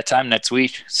about that time next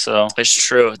week. So it's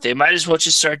true. They might as well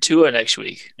just start Tua next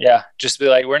week. Yeah, just be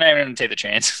like, we're not even going to take the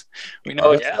chance. We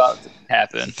know it's about to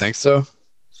happen. You think so?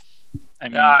 I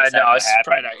mean, no, it's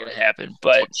probably not going to happen.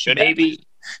 But maybe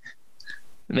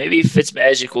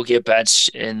Fitzmagic will get benched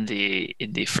in the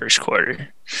first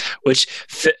quarter, which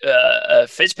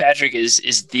Fitzpatrick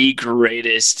is the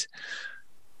greatest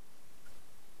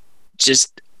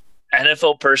just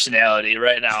NFL personality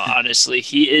right now. Honestly,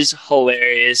 he is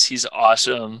hilarious. He's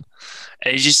awesome,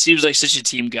 and he just seems like such a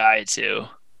team guy too.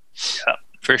 Yeah,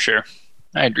 for sure.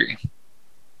 I agree.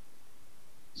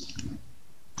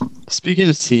 Speaking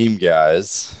of team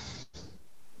guys,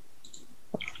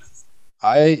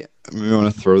 I'm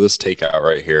going to throw this take out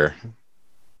right here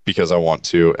because I want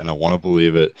to, and I want to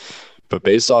believe it. But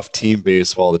based off team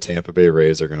baseball, the Tampa Bay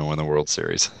Rays are going to win the World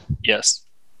Series. Yes.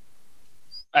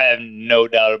 I have no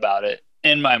doubt about it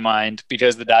in my mind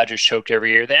because the Dodgers choked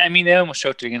every year. They almost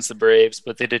choked against the Braves,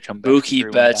 but they did come back.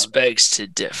 Mookie Betts begs to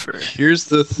differ. Here's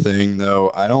the thing, though.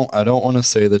 I don't want to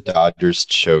say the Dodgers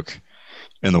choke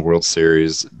in the World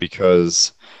Series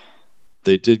because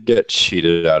they did get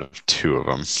cheated out of 2 of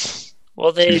them.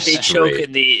 Well, they choke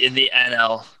in the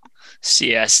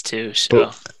NLCS too.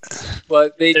 So,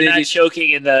 but they're not choking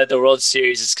in the World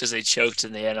Series. It's because they choked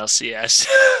in the NLCS.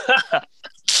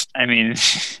 I mean,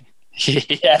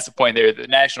 he has a point there. The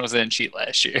Nationals didn't cheat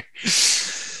last year.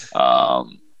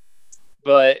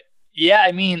 But yeah,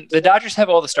 I mean, the Dodgers have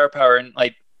all the star power and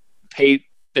like pay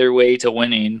their way to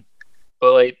winning,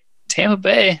 but like Tampa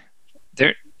Bay,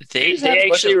 they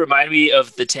actually remind me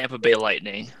of the Tampa Bay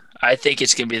Lightning. I think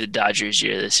it's going to be the Dodgers'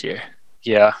 year this year.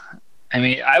 Yeah. I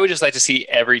mean, I would just like to see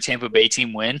every Tampa Bay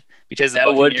team win because the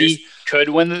Buccaneers could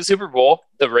win the Super Bowl.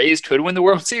 The Rays could win the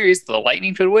World Series. The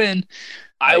Lightning could win.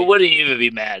 I wouldn't even be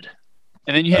mad.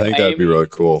 And then you had I think that'd be really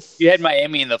cool. You had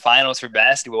Miami in the finals for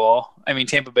basketball. I mean,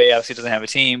 Tampa Bay obviously doesn't have a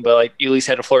team, but like you at least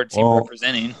had a Florida team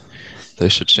representing. They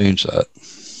should change that.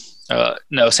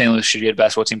 No, St. Louis should get a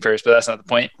basketball team first, but that's not the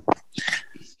point.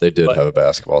 They did have a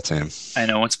basketball team. I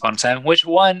know, once upon a time, which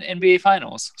won NBA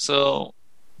Finals. So,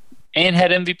 and had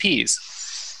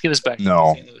MVPs. Give us back.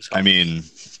 No, I mean,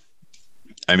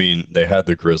 they had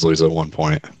the Grizzlies at one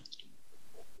point.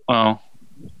 Well,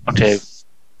 okay.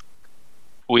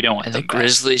 We don't want and the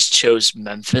Grizzlies chose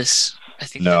Memphis. I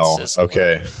think. No.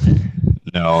 Okay.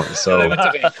 No. So they went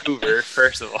to Vancouver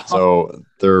first of all. So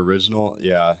their original,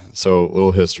 So a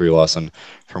little history lesson.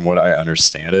 From what I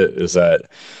understand, it is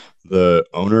that the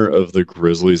owner of the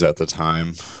Grizzlies at the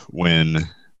time, when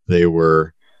they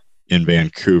were in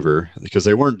Vancouver, because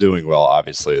they weren't doing well,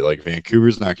 obviously. Like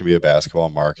Vancouver's not going to be a basketball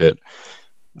market.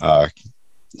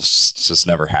 Just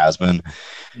never has been.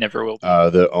 Never will be.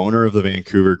 The owner of the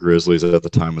Vancouver Grizzlies at the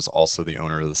time was also the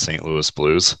owner of the St. Louis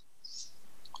Blues.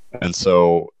 And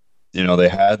so, they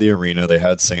had the arena, they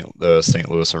had the St.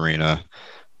 Louis Arena,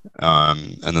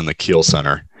 and then the Kiel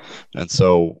Center. And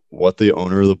so what the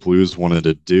owner of the Blues wanted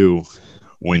to do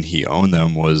when he owned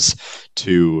them was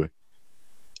to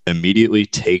immediately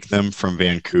take them from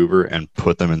Vancouver and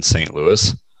put them in St.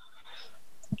 Louis.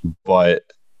 But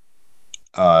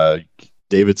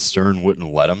David Stern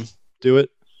wouldn't let him do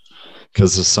it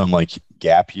because of some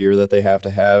gap year that they have to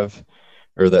have,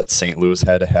 or that St. Louis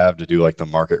had to have to do the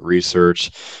market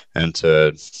research and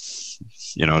to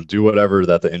do whatever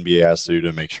that the NBA has to do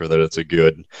to make sure that it's a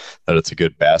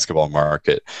good basketball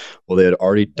market. Well, they had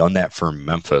already done that for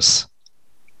Memphis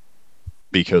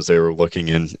because they were looking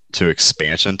into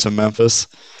expansion to Memphis.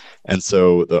 And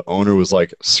so the owner was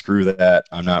like, screw that.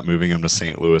 I'm not moving him to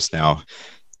St. Louis now.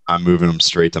 I'm moving him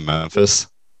straight to Memphis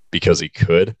because he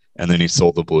could. And then he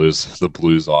sold the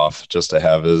Blues off just to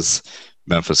have his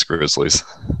Memphis Grizzlies.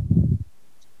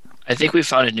 I think we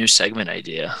found a new segment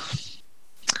idea.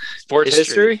 Sports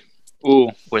history? Ooh.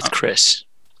 With Chris.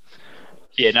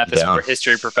 Yeah, not the sport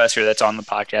history professor that's on the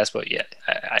podcast, but yeah,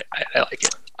 I like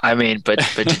it. I mean, but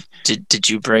did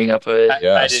you bring up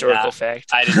a historical fact?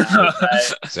 I did not.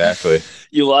 Exactly.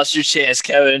 You lost your chance,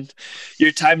 Kevin.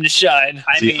 Your time to shine.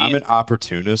 I'm an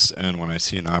opportunist, and when I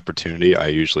see an opportunity, I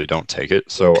usually don't take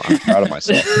it. So I'm proud of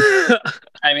myself.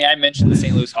 I mentioned the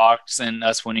St. Louis Hawks and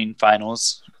us winning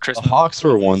finals. The Hawks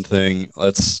were one thing.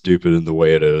 That's stupid in the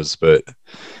way it is, but.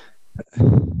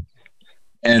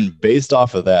 And based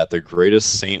off of that, the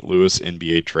greatest St. Louis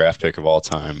NBA draft pick of all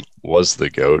time was the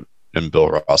GOAT and Bill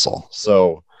Russell.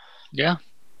 So, yeah.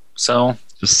 So,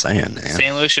 just saying, man.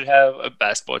 St. Louis should have a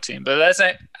basketball team, but that's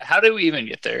not. How did we even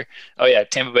get there? Oh yeah,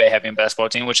 Tampa Bay having a basketball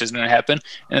team, which is going to happen,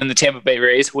 and then the Tampa Bay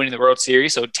Rays winning the World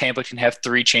Series, so Tampa can have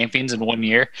 3 champions in 1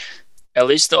 year. At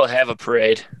least they'll have a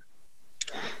parade,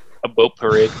 a boat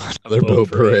parade. Their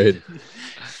boat parade.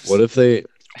 What if they?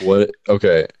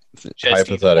 Okay.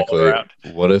 Hypothetically,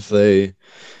 what if the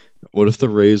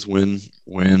Rays win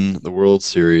the World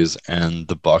Series and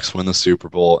the Bucks win the Super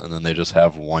Bowl, and then they just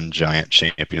have one giant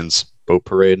champions boat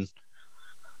parade?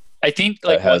 I think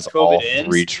that has all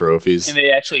 3 trophies, and they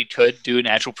actually could do an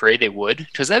actual parade. They would,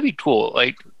 because that'd be cool.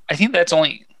 I think that's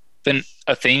only been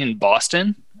a thing in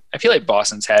Boston. I feel like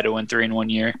Boston's had to win 3 in 1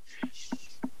 year,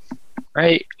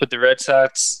 right? With the Red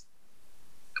Sox,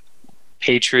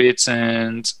 Patriots,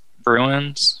 and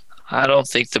Bruins. I don't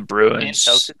think the Bruins.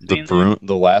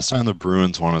 The last time the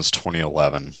Bruins won was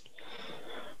 2011.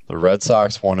 The Red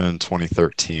Sox won in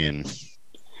 2013.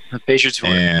 The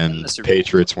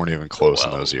Patriots weren't even close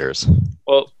in those years.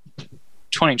 Well,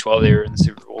 2012 they were in the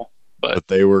Super Bowl, but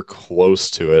they were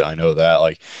close to it. I know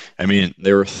that.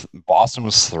 Boston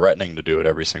was threatening to do it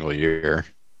every single year.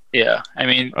 Yeah,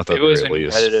 it was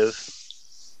competitive.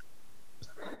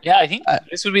 Yeah, I think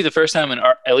this would be the first time in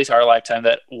at least our lifetime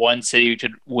that one city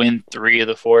could win 3 of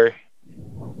the 4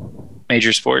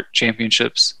 major sport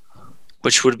championships,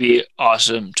 which would be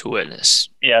awesome to witness.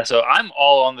 Yeah, so I'm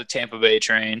all on the Tampa Bay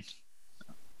train.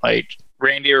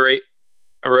 Randy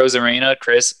Arozarena,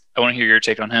 Chris, I want to hear your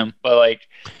take on him. But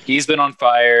he's been on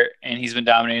fire and he's been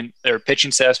dominating. Their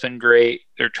pitching staff's been great.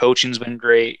 Their coaching's been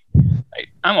great.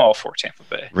 I'm all for Tampa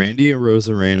Bay. Randy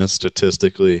Arozarena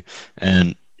statistically,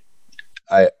 and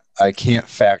I can't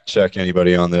fact check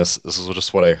anybody on this. This is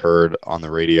just what I heard on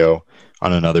the radio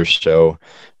on another show.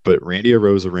 But Randy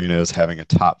Arozarena is having a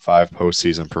top 5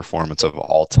 postseason performance of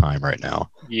all time right now.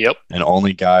 Yep. And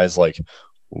only guys like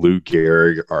Lou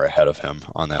Gehrig are ahead of him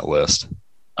on that list.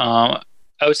 I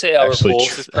would say Albert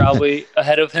Pujols is probably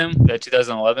ahead of him. That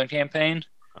 2011 campaign.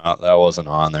 That wasn't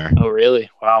on there. Oh, really?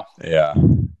 Wow. Yeah.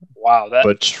 Wow.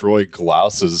 But Troy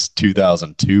Glaus's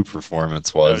 2002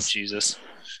 performance was. Oh, Jesus.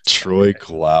 Troy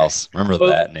Glaus. Remember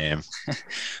that name.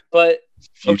 But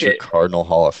future Cardinal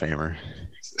Hall of Famer.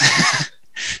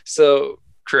 So,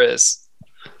 Chris,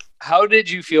 how did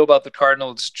you feel about the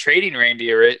Cardinals trading Randy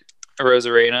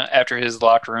Arozarena after his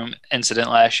locker room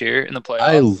incident last year in the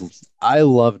playoffs? I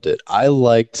loved it. I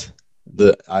liked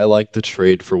the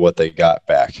trade for what they got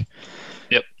back.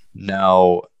 Yep.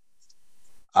 Now,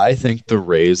 I think the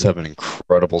Rays have an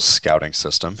incredible scouting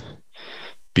system,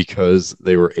 because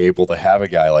they were able to have a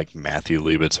guy like Matthew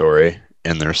Liberatore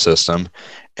in their system.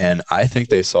 And I think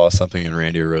they saw something in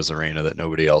Randy Arozarena that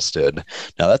nobody else did.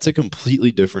 Now, that's a completely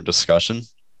different discussion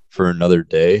for another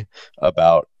day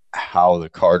about how the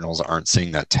Cardinals aren't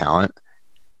seeing that talent.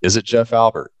 Is it Jeff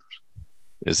Albert?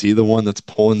 Is he the one that's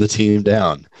pulling the team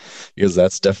down? Because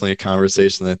that's definitely a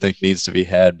conversation that I think needs to be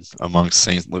had amongst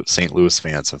St. Louis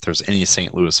fans. If there's any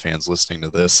St. Louis fans listening to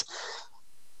this,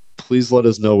 please let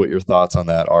us know what your thoughts on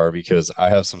that are, because I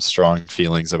have some strong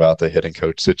feelings about the hitting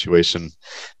coach situation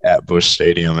at Busch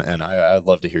Stadium, and I'd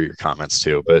love to hear your comments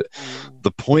too. But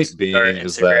the point being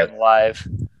is that Live.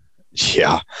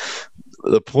 Yeah,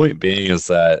 the point being is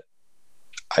that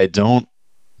I think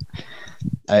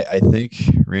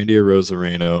Randy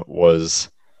Arozarena was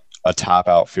a top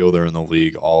outfielder in the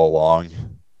league all along.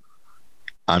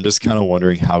 I'm just kind of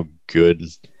wondering how good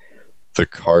the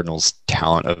Cardinals'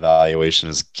 talent evaluation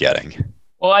is getting.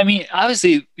 Well, I mean,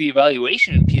 obviously the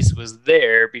evaluation piece was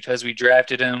there because we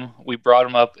drafted him, we brought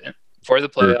him up for the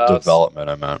playoffs. Or development,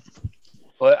 I meant.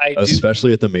 But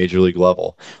especially at the major league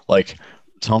level. Like,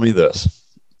 tell me this.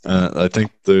 I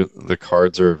think the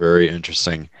Cards are a very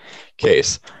interesting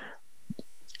case.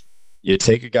 You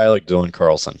take a guy like Dylan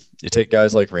Carlson. You take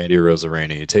guys like Randy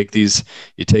Arozarena. You take these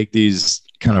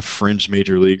kind of fringe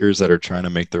major leaguers that are trying to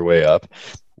make their way up.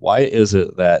 Why is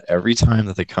it that every time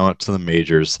that they come up to the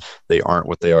majors, they aren't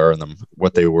what they were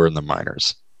in the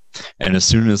minors? And as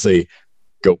soon as they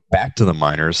go back to the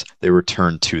minors, they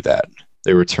return to that.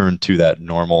 They return to that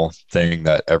normal thing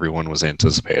that everyone was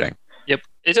anticipating. Yep,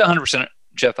 it's 100%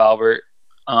 Jeff Albert.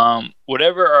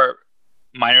 Whatever our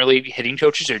minor league hitting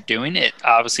coaches are doing, it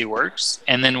obviously works.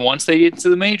 And then once they get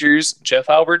to the majors, Jeff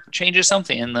Albert changes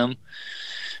something in them,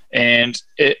 and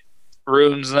it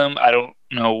ruins them. I don't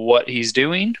know what he's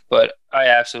doing, but I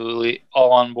absolutely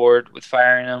all on board with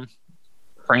firing him,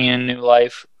 bringing in new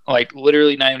life. Like,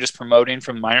 literally not even just promoting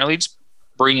from minor leagues,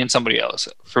 bring in somebody else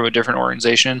from a different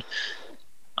organization,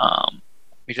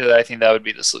 because I think that would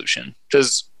be the solution.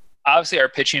 Because obviously our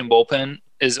pitching and bullpen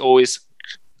is always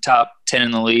top 10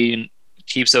 in the league and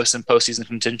keeps us in postseason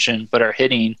contention, but our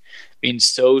hitting being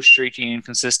so streaky and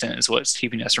consistent is what's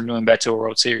keeping us from going back to a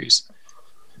World Series.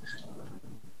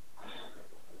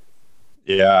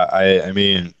 Yeah, I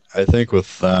mean, I think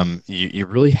with them, you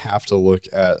really have to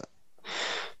look at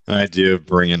an idea of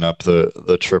bringing up the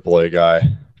AAA guy.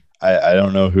 I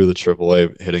don't know who the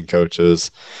AAA hitting coach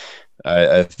is.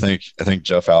 I think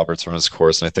Jeff Albert's run his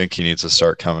course, and I think he needs to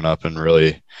start coming up and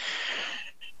really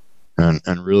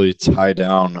tie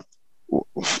down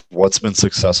what's been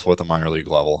successful at the minor league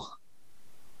level.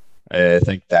 I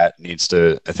think that needs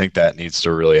to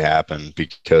really happen,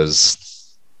 because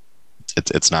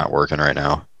it's not working right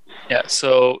now. Yeah.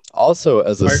 So also,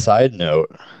 as a side note,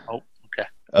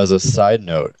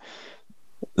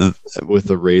 with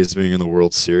the Rays being in the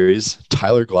World Series,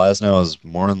 Tyler Glasnow is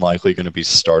more than likely going to be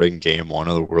starting Game 1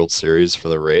 of the World Series for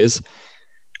the Rays.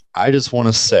 I just want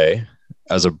to say,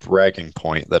 as a bragging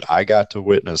point, that I got to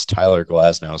witness Tyler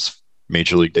Glasnow's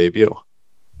Major League debut.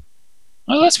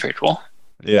 Oh, that's pretty cool.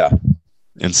 Yeah,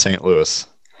 in St. Louis.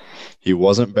 He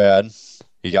wasn't bad.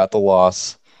 He got the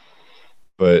loss,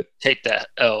 but take that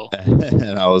L.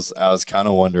 And I was kind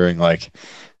of wondering, like,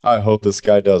 I hope this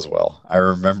guy does well. I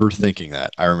remember thinking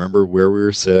that. I remember where we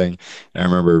were sitting, and I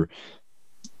remember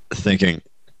thinking,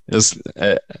 that's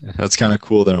kind of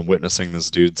cool that I'm witnessing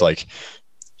this dude's like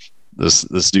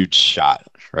this dude's shot,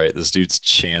 right? This dude's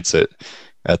chance at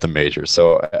the major.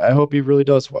 So I hope he really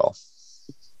does well.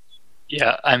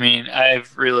 Yeah, I mean,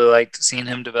 I've really liked seeing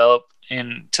him develop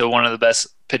into one of the best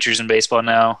pitchers in baseball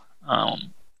now.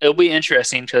 It'll be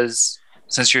interesting because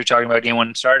since you're talking about Game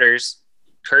 1 starters,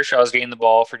 Kershaw's getting the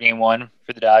ball for Game 1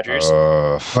 for the Dodgers.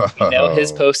 We know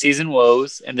his postseason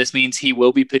woes, and this means he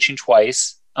will be pitching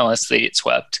twice unless they get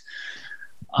swept.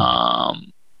 I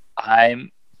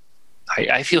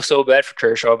feel so bad for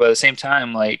Kershaw, but at the same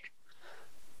time, like,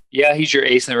 yeah, he's your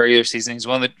ace in the regular season. He's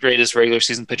one of the greatest regular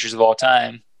season pitchers of all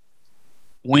time.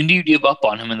 When do you give up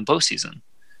on him in the postseason?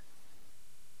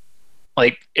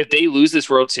 Like, if they lose this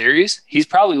World Series, he's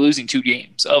probably losing 2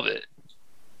 games of it.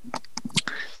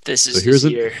 This is his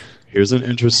year. Here's an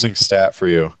interesting stat for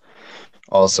you.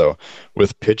 Also,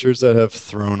 with pitchers that have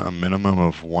thrown a minimum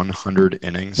of 100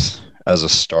 innings as a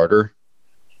starter,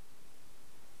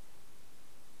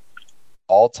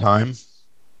 all time,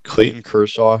 Clayton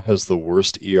Kershaw has the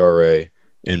worst ERA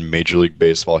in Major League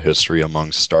Baseball history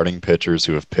among starting pitchers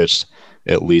who have pitched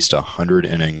at least 100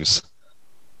 innings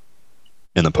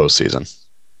in the postseason.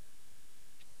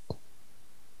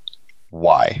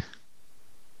 Why?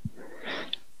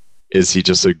 Is he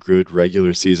just a good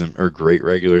regular season or great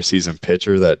regular season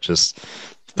pitcher that just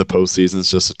the postseason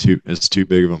is just too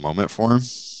big of a moment for him?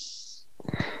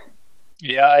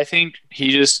 Yeah, I think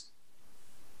he just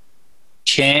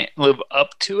can't live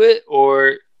up to it,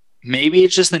 or maybe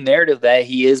it's just the narrative that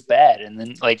he is bad, and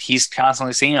then like he's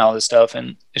constantly seeing all this stuff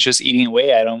and it's just eating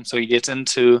away at him. So he gets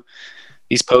into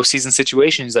these postseason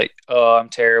situations like, oh, I'm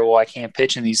terrible, I can't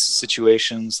pitch in these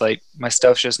situations, like my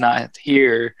stuff's just not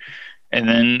here. And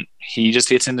then he just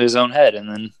gets into his own head, and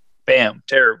then bam,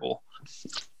 terrible.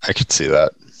 I could see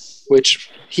that. Which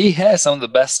he has some of the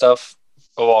best stuff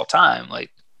of all time.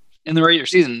 Like in the regular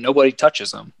season, nobody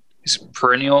touches him. He's a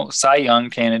perennial Cy Young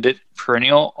candidate,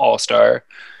 perennial All-Star.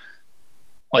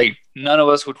 Like none of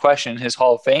us would question his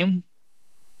Hall of Fame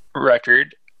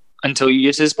record until you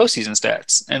get to his postseason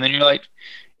stats, and then you're like,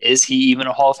 is he even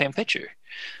a Hall of Fame pitcher?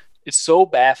 It's so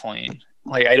baffling.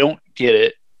 Like I don't get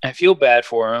it. I feel bad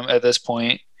for him at this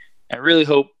point. I really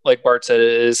hope, like Bart said,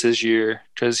 it is his year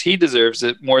because he deserves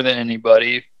it more than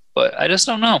anybody. But I just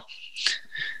don't know.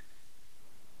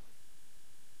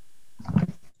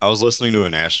 I was listening to a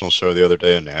national show the other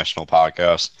day, a national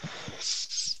podcast,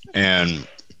 and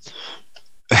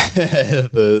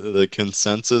the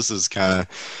consensus is kind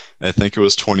of, I think it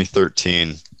was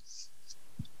 2013,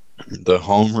 the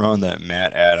home run that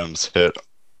Matt Adams hit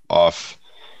off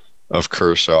of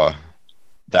Kershaw.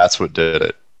 That's what did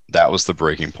it. That was the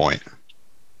breaking point.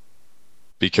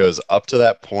 Because up to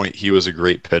that point, he was a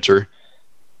great pitcher.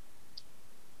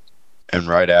 And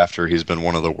right after, he's been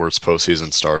one of the worst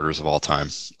postseason starters of all time.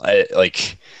 I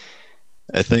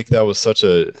think that was such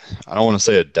a, I don't want to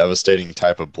say a devastating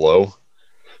type of blow,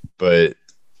 but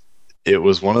it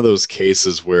was one of those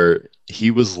cases where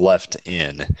he was left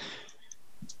in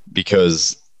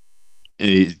because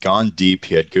he'd gone deep.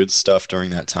 He had good stuff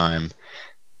during that time.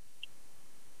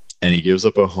 And he gives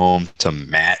up a home to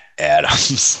Matt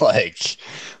Adams, like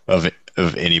of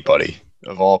anybody,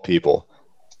 of all people.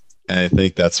 And I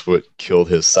think that's what killed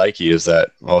his psyche is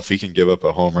that, well, if he can give up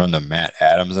a home run to Matt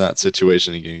Adams in that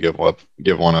situation, he can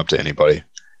give one up to anybody.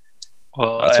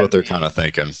 Well, that's what they're kind of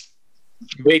thinking.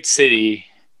 Wade City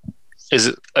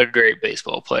is a great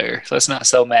baseball player. So let's not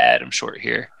sell Matt Adams short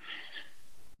here.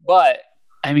 But,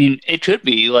 I mean, it could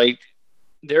be. Like,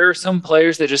 there are some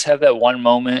players that just have that one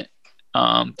moment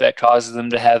that causes them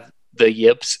to have the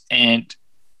yips. And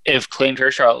if Clayton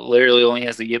Kershaw literally only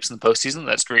has the yips in the postseason,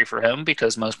 that's great for him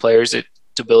because most players, it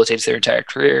debilitates their entire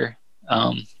career.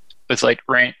 With like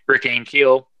Rick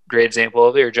Ankiel, great example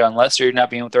of it, or John Lester not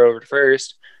being able to throw over to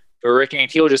first. But Rick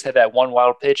Ankiel just had that one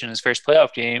wild pitch in his first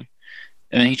playoff game,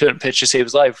 and then he couldn't pitch to save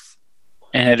his life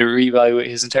and had to reevaluate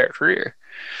his entire career.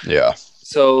 Yeah.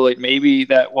 So like maybe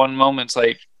that one moment's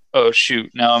like, oh shoot,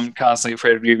 now I'm constantly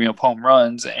afraid of giving up home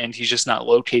runs, and he's just not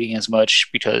locating as much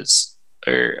because,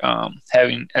 or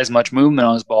having as much movement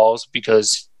on his balls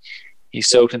because he's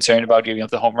so concerned about giving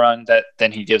up the home run that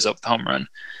then he gives up the home run.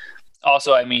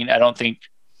 Also, I mean, I don't think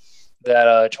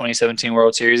that 2017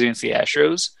 World Series against the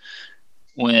Astros,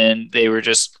 when they were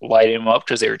just lighting him up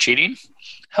because they were cheating,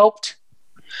 helped.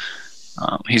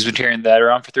 He's been carrying that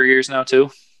around for 3 years now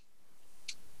too.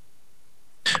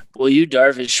 Well, Yu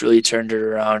Darvish really turned it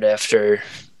around after he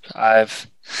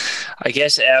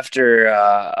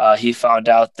found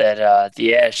out that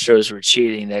the Astros were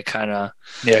cheating. That kind of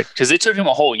because it took him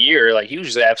a whole year. Like he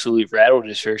was just absolutely rattled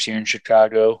his first year in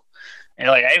Chicago, and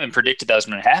like I even predicted that was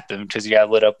going to happen because he got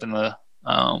lit up in the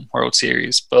World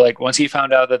Series. But like once he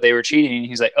found out that they were cheating,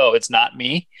 he's like, "Oh, it's not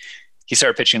me." He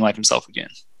started pitching like himself again.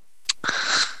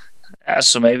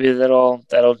 So maybe that'll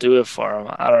do it for him.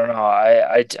 I don't know.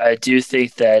 I do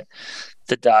think that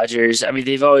the Dodgers, I mean,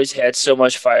 they've always had so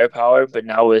much firepower, but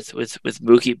now with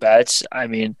Mookie Betts, I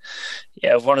mean,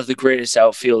 yeah, one of the greatest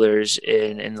outfielders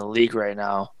in the league right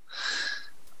now.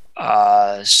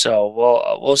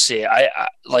 So we'll see. I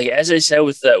like as I said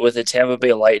with the Tampa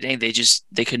Bay Lightning, they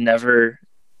could never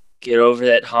get over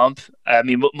that hump. I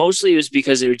mean, mostly it was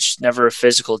because they were just never a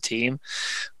physical team.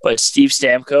 But Steve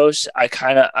Stamkos,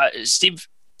 Steve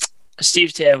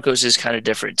Stamkos is kind of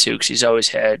different too because he's always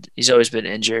been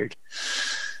injured.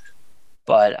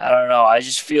 But I don't know. I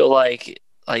just feel like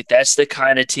that's the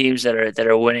kind of teams that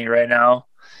are winning right now,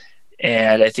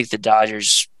 and I think the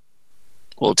Dodgers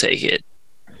will take it.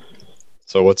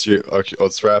 So let's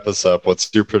wrap this up.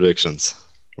 What's your predictions?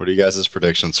 What are you guys'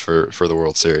 predictions for the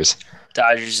World Series?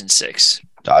 Dodgers in 6.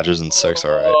 Dodgers in 6,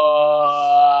 all right.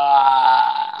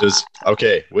 With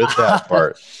that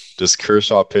part, does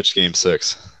Kershaw pitch game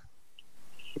 6?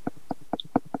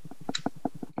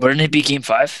 Wouldn't it be game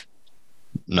 5?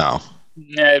 No.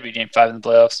 Yeah, it'd be game 5 in the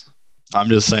playoffs. I'm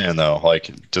just saying, though,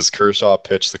 like, does Kershaw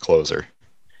pitch the closer?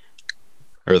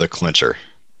 Or the clincher?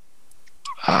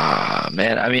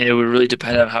 Man, I mean, it would really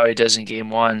depend on how he does in game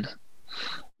 1.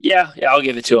 Yeah, I'll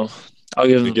give it to him. I'll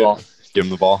give him the ball. Give him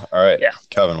the ball? All right. Yeah.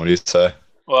 Kevin, what do you say?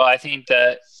 Well, I think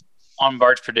that on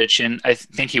Bart's prediction, I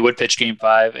think he would pitch game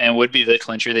 5 and would be the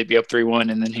clincher. They'd be up 3-1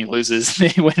 and then he loses.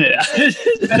 They win it out.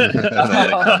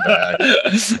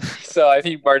 So I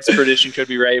think Bart's prediction could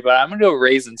be right, but I'm going to go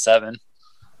Rays in 7.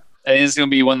 I think it's going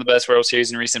to be one of the best World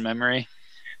Series in recent memory.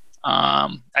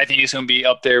 I think it's going to be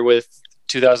up there with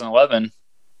 2011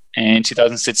 and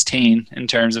 2016 in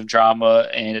terms of drama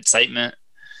and excitement.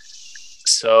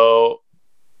 So,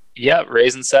 yeah,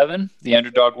 Rays in 7. The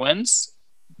underdog wins.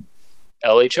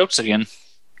 LA chokes again.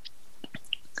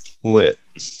 Lit.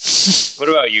 What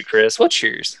about you, Chris? What's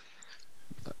yours?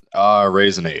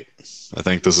 Rays in 8. I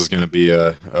think this is going to be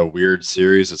a weird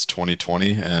series. It's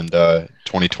 2020, and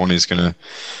 2020 is going to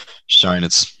shine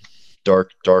its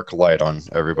dark light on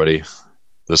everybody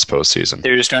this postseason.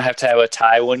 They're just going to have a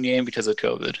tie one game because of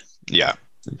COVID. Yeah,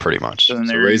 pretty much. So So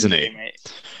they're Rays in in 8. game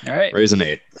 8. All right. Rays in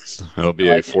 8. It'll be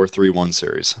I a like it. 4-3-1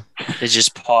 series. They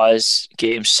just pause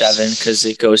game 7 because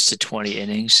it goes to 20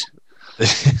 innings.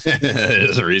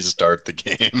 Just restart the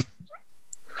game.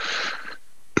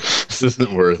 This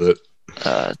isn't worth it.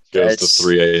 Goes to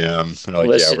 3 a.m. They're like,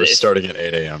 Listen, yeah, we're if- starting at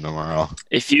 8 a.m. tomorrow.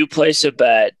 If you place a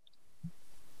bet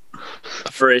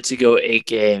for it to go 8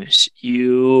 games,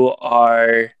 you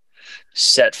are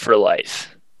set for life.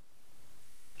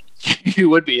 You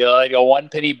would be like a 1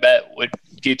 penny bet would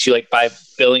get you like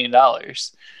 $5 billion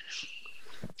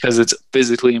because it's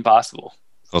physically impossible.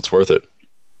 Well, it's worth it.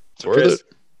 It's worth Chris, it.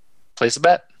 Place a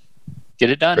bet.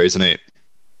 Get it done. Rays in 8.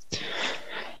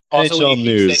 Also, NHL when you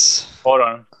news. Hold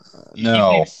on.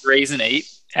 No. Rays in 8.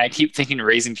 And I keep thinking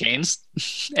Raising Canes.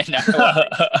 And now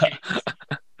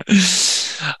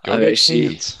Go I'm get actually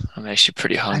Canes.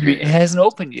 pretty I mean, hungry. it hasn't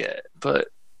opened yet. But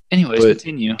anyways, But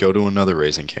continue. Go to another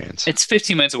Raising Canes. It's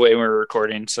 15 minutes away when we're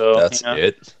recording, so That's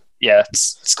it. Yeah,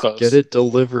 it's close. Get it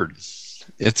delivered.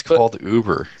 It's But- called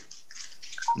Uber.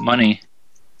 Money.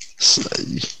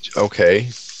 Okay.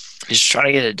 He's trying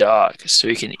to get a dog so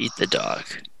he can eat the dog.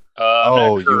 I'm Oh,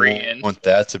 not you Korean. want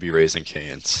that to be Raising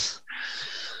Canes.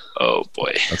 Oh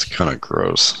boy. That's kind of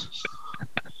gross.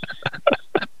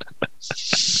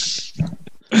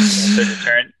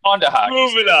 Turn on to hockey.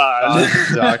 Moving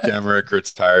on. Doc Emmerich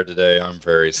retired today. I'm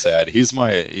very sad. He's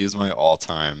my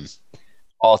all-time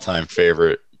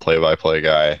favorite play-by-play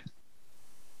guy.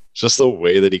 Just the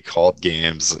way that he called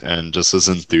games and just his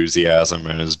enthusiasm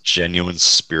and his genuine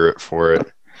spirit for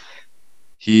it.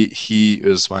 He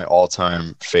is my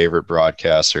all-time favorite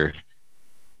broadcaster.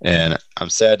 And I'm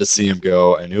sad to see him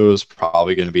go. I knew it was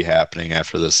probably going to be happening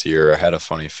after this year. I had a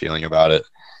funny feeling about it.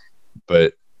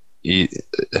 But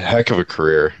heck of a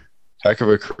career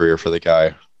for the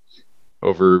guy.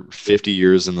 Over 50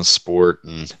 years in the sport,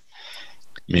 and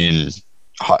I mean,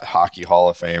 hockey Hall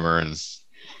of Famer, and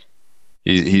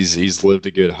he's lived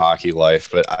a good hockey life.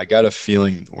 But I got a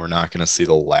feeling we're not going to see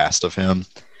the last of him.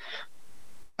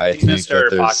 I He's gonna think start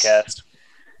that a there's. podcast.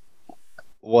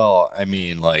 Well, I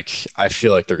mean, like, I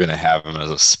feel like they're going to have him as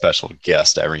a special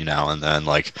guest every now and then.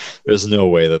 Like, there's no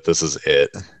way that this is it.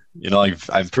 You know, like,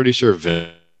 I'm pretty sure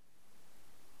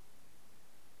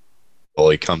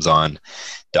he comes on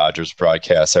Dodgers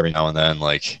broadcasts every now and then.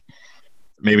 Like,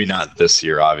 maybe not this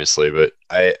year, obviously, but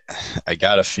I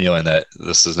got a feeling that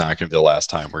this is not going to be the last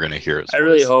time we're going to hear his I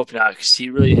really voice. hope not, because he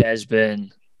really has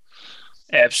been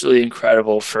absolutely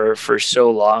incredible for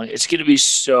so long. It's going to be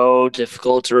so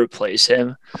difficult to replace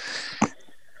him. Well,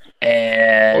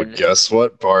 And guess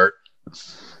what, Bart?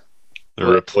 The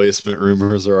What? replacement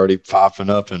rumors are already popping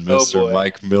up, and Oh, Mr. boy.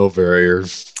 Mike Milbury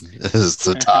is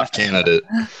the top candidate.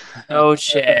 no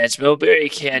chance.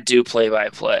 Milbury can't do He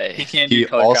play-by-play. can't do He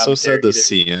color also said the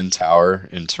commentary CN Tower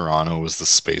in Toronto was the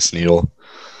Space Needle. either.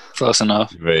 Close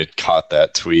enough. They caught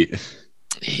that tweet.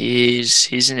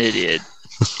 He's an idiot.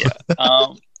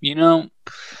 You know,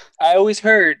 I always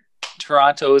heard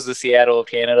Toronto is the Seattle of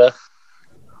Canada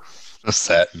What's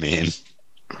that mean?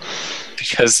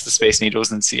 because the Space Needle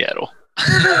was in Seattle.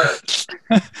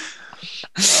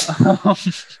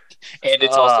 And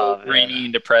it's also man. rainy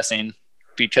and depressing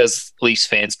because Leafs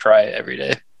fans cry every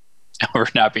day over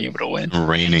not being able to win.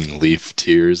 Raining leaf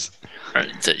tears.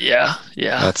 Yeah.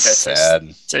 That's sad.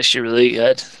 It's actually really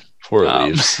good. Poor Um,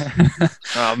 Leafs.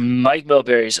 Mike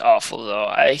Milbury's awful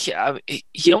though.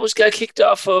 He almost got kicked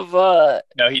off of.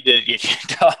 No, he did get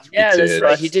kicked off. Yeah, that's did.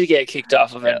 right. He did get kicked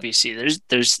off of Yeah. NBC.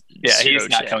 There's Yeah, zero he's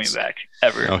not chance. coming back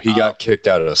ever. No, he got kicked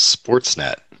out of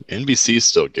Sportsnet. NBC's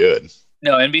still good.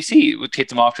 No, NBC would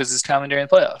kick him off because it's coming during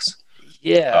the playoffs.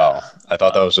 Yeah. Oh, I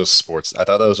thought that was just sports. I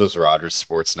thought that was just Rogers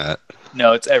Sportsnet.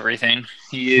 No, it's everything.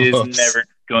 He is Whoops. never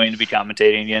going to be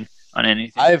commentating again on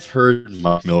anything. I've heard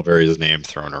Mike Milbury's name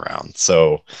thrown around.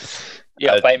 So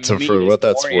yeah, by so me, for it's what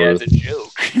that's more as worth. a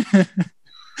joke.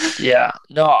 Yeah.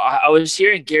 No, I was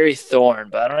hearing Gary Thorne,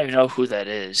 but I don't even know who that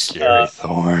is. Gary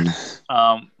Thorne.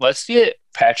 Let's get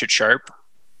Patrick Sharp.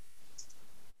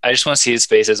 I just want to see his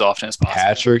face as often as possible.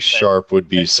 Patrick Sharp would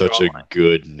be That's such all a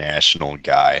good national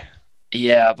guy.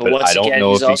 Yeah, but But once I don't again,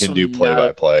 know he's if he also can do not.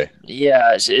 play-by-play.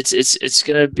 Yeah, it's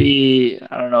gonna be.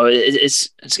 I don't know. It's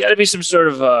got to be some sort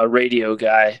of radio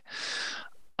guy.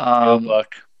 Joe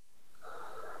Buck.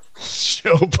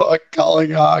 Joe Buck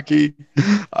calling hockey.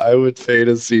 I would pay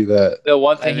to see that. The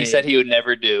one thing I he said mean- he would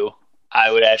never do,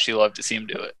 I would actually love to see him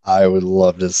do it. I would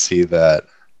love to see that.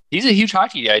 He's a huge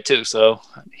hockey guy too, so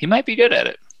he might be good at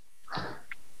it.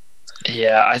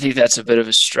 Yeah, I think that's a bit of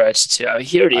a stretch too. I mean,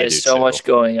 he already I has do so too. much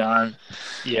going on.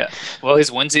 Yeah. Well,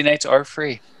 his Wednesday nights are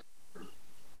free.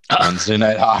 Wednesday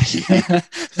night hockey,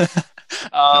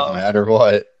 no matter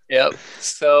what. Yep.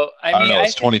 So I don't know.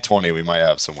 It's 2020. We might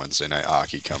have some Wednesday night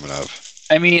hockey coming up,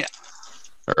 I mean,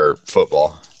 or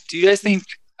football. do you guys think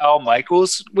Al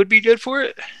Michaels would be good for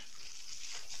it?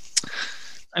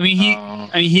 I mean,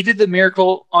 he did the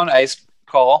Miracle on Ice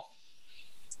call.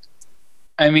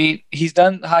 I mean, he's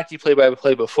done hockey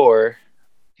play-by-play before.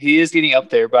 He is getting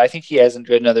up there, but I think he has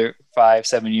another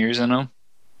 5-7 years in him.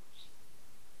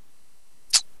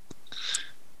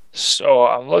 So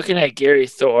I'm looking at Gary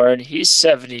Thorne. He's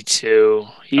 72.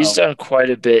 He's done quite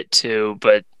a bit too,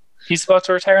 but He's about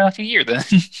to retire in like a year then.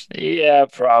 yeah,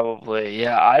 probably.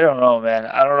 Yeah, I don't know, man.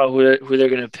 I don't know who they're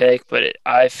gonna pick, but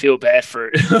I feel bad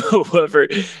for whoever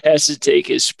has to take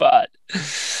his spot.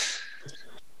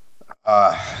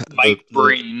 Mike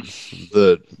Breen.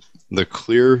 The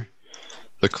clear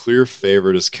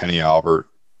favorite is Kenny Albert,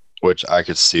 which I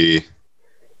could see.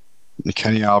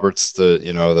 Kenny Albert's the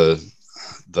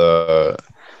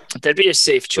That'd be a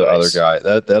safe choice. other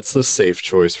guy. That's the safe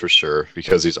choice for sure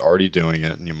because he's already doing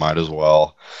it, and you might as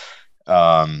well.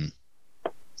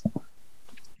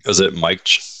 Is it Mike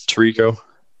Tirico?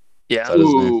 Yeah, That is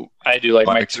his name. Ooh, I do like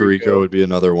Mike Tirico would be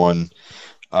another one.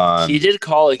 he did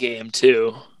call a game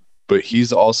too. But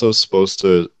he's also supposed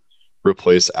to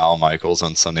replace Al Michaels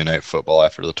on Sunday Night Football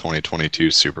after the 2022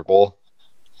 Super Bowl.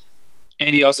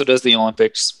 And he also does the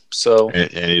Olympics. So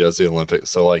And he does the Olympics.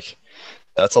 So, like,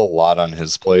 that's a lot on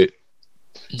his plate.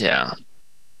 Yeah,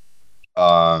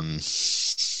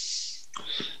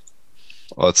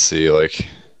 Let's see, like,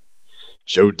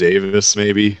 Joe Davis,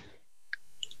 maybe.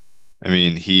 I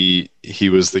mean, he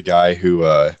was the guy who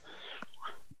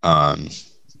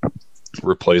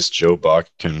replaced Joe Buck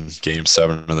in Game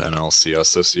 7 of the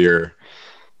NLCS this year.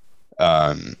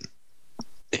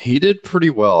 He did pretty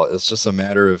well. It's just a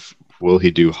matter of will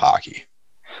he do hockey?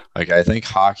 Like, I think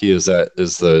hockey is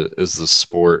the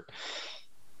sport.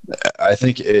 I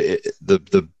think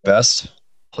the best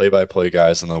play-by-play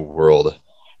guys in the world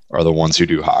are the ones who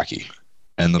do hockey,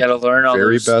 and the gotta learn all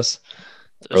very those, best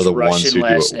are those the ones Russian who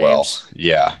do last it well. names.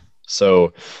 Yeah.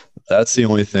 So that's the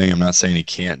only thing. I'm not saying he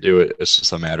can't do it. It's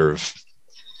just a matter of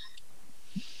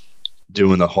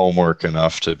doing the homework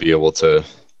enough to be able to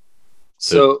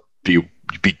be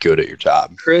good at your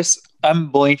job. Chris, I'm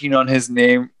blanking on his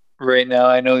name right now.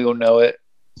 I know you'll know it.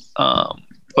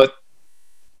 But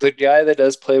the guy that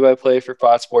does play-by-play for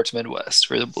Fox Sports Midwest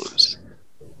for the Blues,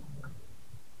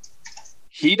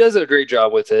 he does a great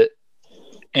job with it.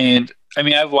 And I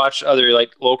mean, I've watched other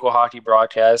like local hockey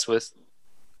broadcasts with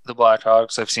the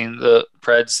Blackhawks. I've seen the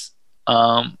Preds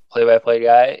play-by-play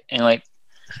guy, and like,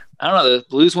 I don't know, the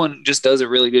Blues one just does a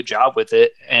really good job with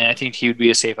it, and I think he would be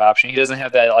a safe option. He doesn't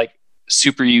have that like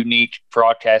super unique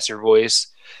broadcaster voice,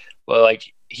 but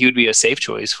like he would be a safe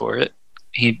choice for it.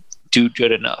 He'd do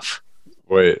good enough.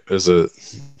 Wait, are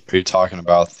you talking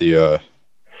about the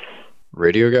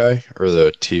radio guy or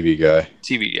the TV guy?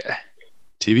 TV guy.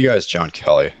 TV guy is John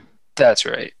Kelly. That's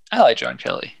right. I like John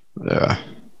Kelly. Yeah.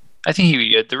 I think he'd be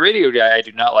good. The radio guy I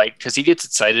do not like because he gets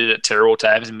excited at terrible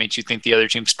times and makes you think the other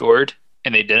team scored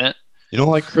and they didn't. You don't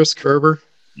like Chris Kerber?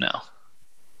 No.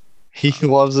 He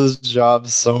loves his job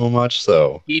so much,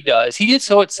 though. He does. He gets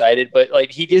so excited, but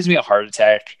like he gives me a heart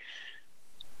attack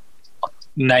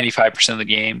 95% of the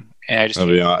game. And I just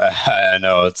I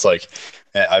know. It's like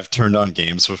I've turned on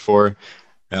games before.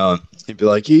 He'd be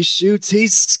like, he shoots, he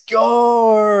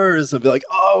scores. I'd be like,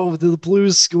 oh, the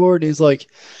Blues scored. And he's like,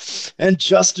 and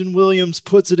Justin Williams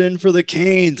puts it in for the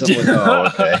Canes. I'm like, oh,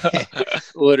 okay.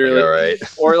 literally. All right.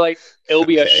 Or like it'll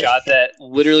be a Okay. shot that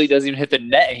literally doesn't even hit the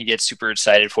net and he gets super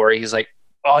excited for it. He's like,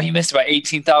 oh, he missed by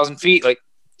 18,000 feet. Like,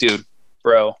 dude,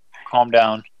 bro, calm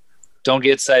down. Don't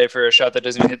get excited for a shot that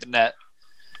doesn't even hit the net.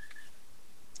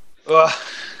 Ugh.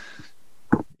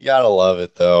 You gotta love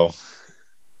it, though.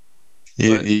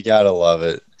 You gotta love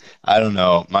it. I don't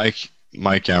know, Mike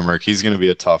Emmerich. He's gonna be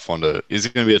a tough one to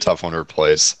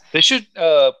replace. They should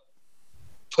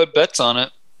put bets on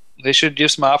it. They should give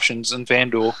some options in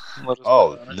FanDuel. and let us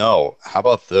Oh bet on it. no! How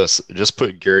about this? Just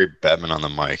put Gary Bettman on the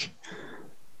mic.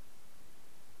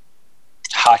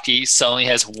 Hockey suddenly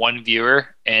has one viewer,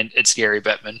 and it's Gary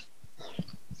Bettman.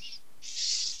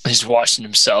 He's watching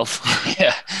himself.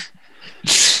 Yeah.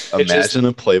 Imagine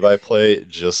a play-by-play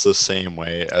just the same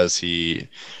way as he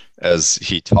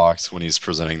talks when he's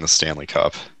presenting the Stanley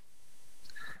Cup.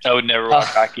 I would never watch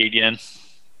hockey again.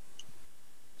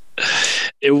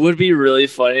 It would be really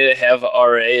funny to have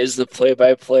RA as the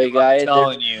play-by-play guy. I'm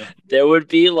telling you. There would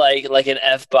be like an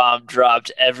F-bomb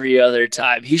dropped every other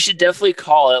time. He should definitely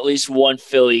call at least one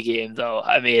Philly game, though.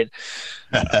 I mean,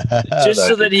 just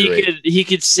so that he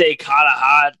could say "kinda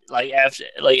hot" like after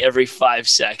every 5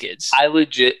 seconds. I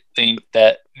legit think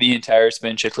that the entire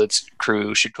Spin Chicklets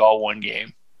crew should call one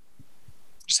game.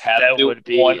 Just have them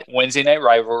do one Wednesday night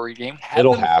rivalry game.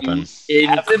 It'll happen.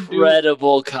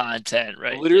 Incredible content,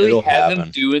 right? Literally have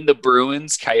them doing the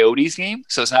Bruins Coyotes game,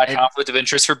 so it's not a conflict of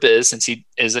interest for Biz since he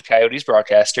is a Coyotes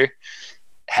broadcaster.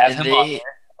 Have him on there.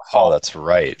 Oh, that's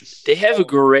right. They have a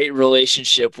great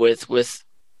relationship with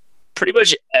pretty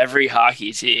much every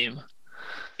hockey team.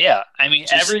 Yeah, I mean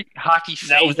every hockey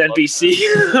fan. Now with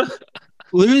NBC.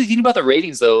 Literally, think about the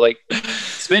ratings though. Like,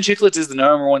 Spin Chicklets is the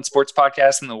 #1 sports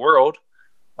podcast in the world.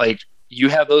 Like, you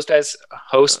have those guys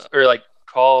host or like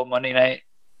call Monday night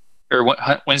or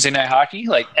Wednesday night hockey.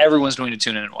 Like, everyone's going to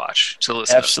tune in and watch to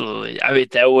listen. Absolutely. I mean,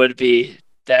 that would be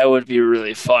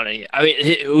really funny. I mean,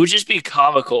 it would just be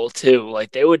comical too.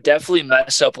 Like, they would definitely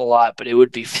mess up a lot, but it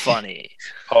would be funny.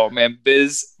 Oh man,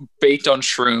 Biz baked on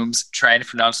shrooms trying to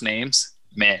pronounce names.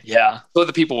 Man, yeah, what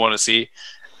the people want to see.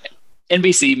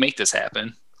 NBC, make this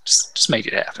happen. Just make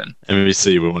it happen.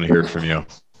 NBC, we want to hear from you.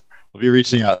 We'll be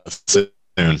reaching out soon.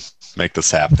 Make this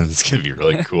happen. It's gonna be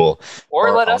really cool.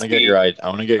 or let I us want to get your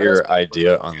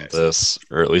idea on this,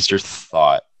 or at least your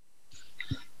thought.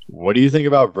 What do you think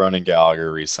about Brendan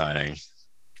Gallagher re-signing?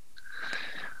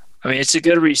 I mean, it's a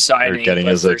good re-signing. Getting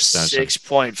his for extension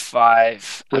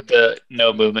 6.5 with the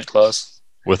no movement clause.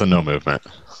 With a no movement.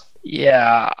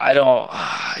 Yeah, I don't.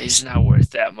 He's not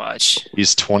worth that much.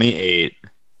 He's 28,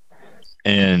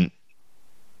 and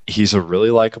he's a really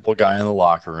likable guy in the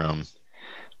locker room.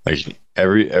 Like,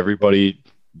 everybody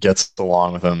gets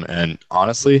along with him, and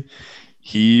honestly,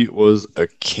 he was a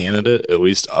candidate, at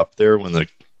least up there, when the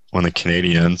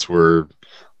Canadiens were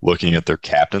looking at their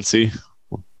captaincy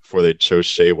before they chose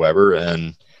Shea Weber.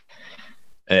 And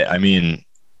I mean,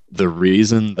 the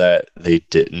reason that they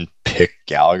didn't pick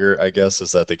Gallagher, I guess,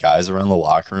 is that the guys around the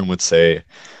locker room would say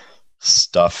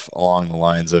stuff along the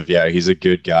lines of, yeah, he's a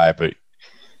good guy, but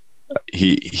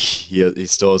he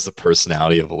still has the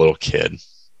personality of a little kid.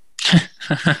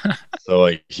 So,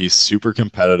 like, he's super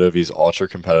competitive. He's ultra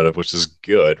competitive, which is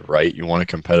good, right? You want a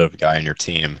competitive guy in your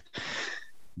team.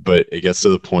 But it gets to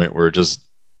the point where it just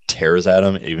tears at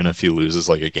him, even if he loses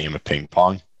like a game of ping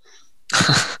pong.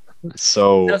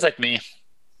 So sounds like me.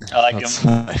 I like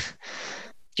him.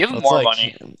 Give him more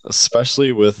money,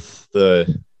 especially with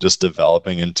the just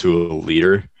developing into a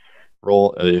leader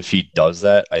role. If he does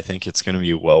that, I think it's going to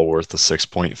be well worth the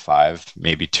 6.5,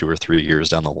 maybe 2 or 3 years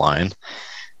down the line.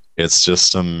 It's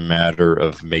just a matter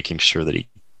of making sure that he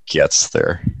gets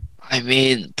there. I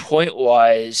mean,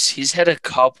 point-wise, he's had a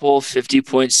couple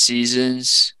 50-point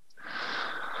seasons.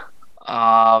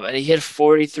 And he had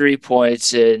 43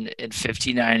 points in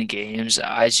 59 games.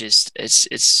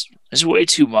 It's way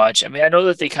too much. I mean, I know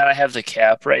that they kind of have the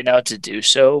cap right now to do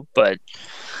so, but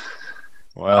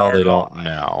well, they don't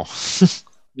now.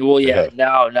 Well, yeah,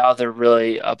 now they're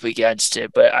really up against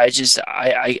it, but I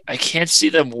can't see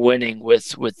them winning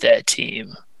with that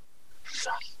team.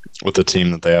 With the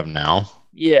team that they have now?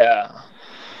 Yeah.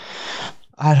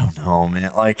 I don't know,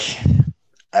 man. Like,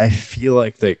 I feel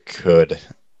like they could,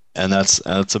 and that's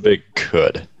a big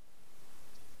could.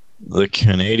 The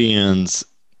Canadiens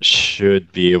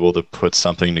should be able to put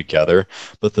something together,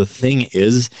 but the thing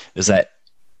is that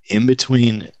in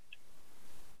between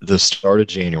the start of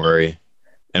January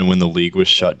and when the league was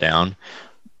shut down,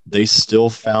 they still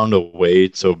found a way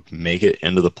to make it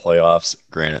into the playoffs.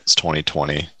 Granted, it's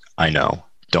 2020. I know.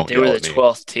 Don't They were the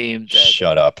 12th team.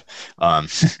 Shut up. I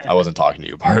wasn't talking to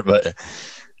you, Bart, but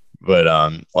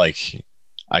like,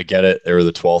 I get it. They were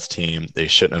the 12th team. They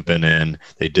shouldn't have been in.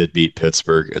 They did beat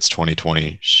Pittsburgh. It's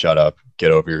 2020. Shut up.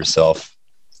 Get over yourself.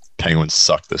 Penguins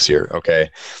suck this year. Okay.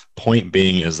 Point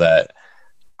being is that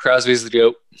Crosby's the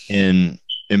GOAT. In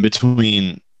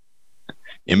between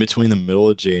the middle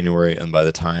of January and by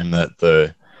the time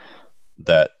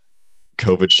that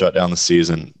COVID shut down the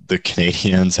season, the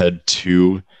Canadiens had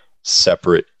 2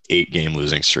 separate 8-game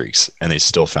losing streaks, and they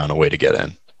still found a way to get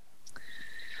in.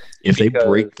 If they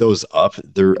break those up,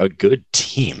 they're a good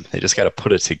team. They just got to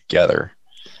put it together.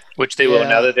 Which they will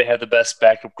now that they have the best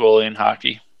backup goalie in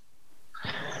hockey.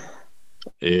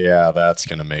 Yeah, that's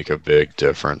going to make a big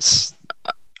difference.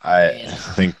 I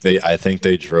think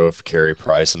they drove Carey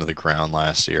Price into the ground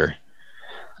last year.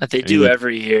 They do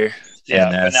every year. Yeah,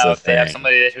 And but that's now the if they have thing.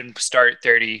 somebody that can start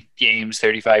 30 games,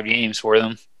 35 games for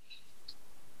them.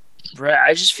 Right.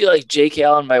 I just feel like Jake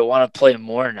Allen might want to play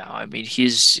more now. I mean,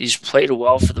 he's played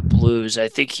well for the Blues. I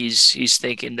think he's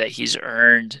thinking that he's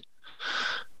earned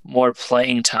more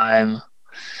playing time.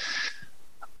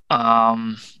 He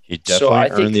So definitely I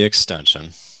earned think the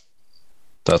extension.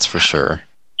 That's for sure.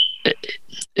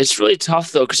 it's really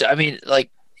tough though, because I mean, like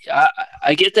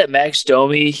I get that Max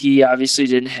Domi, he obviously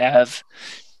didn't have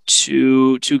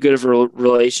too good of a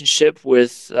relationship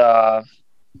with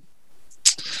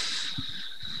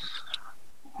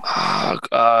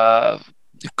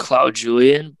Claude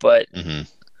Julien, but hmm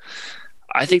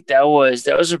I think that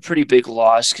was a pretty big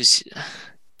loss because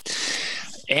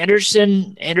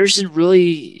Anderson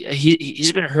really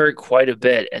he's been hurt quite a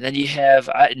bit, and then you have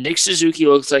Nick Suzuki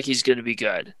looks like he's going to be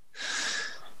good.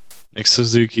 Nick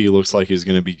Suzuki looks like he's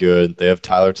going to be good. They have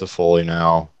Tyler Toffoli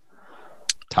now.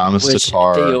 Thomas Which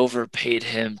Tatar. they overpaid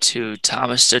him too.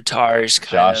 Thomas Tatar is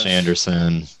Josh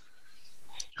Anderson.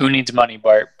 Who needs money,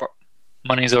 Bart?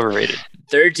 Money's overrated.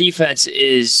 Their defense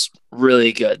is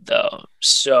really good though.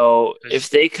 So if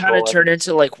they kind of turn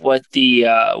into like what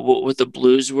the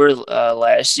Blues were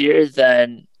last year,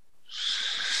 then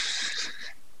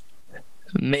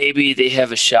maybe they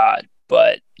have a shot.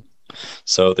 But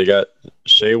so they got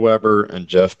Shea Weber and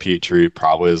Jeff Petrie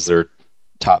probably as their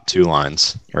top two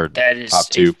lines or that is top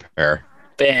two pair.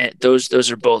 Those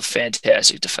are both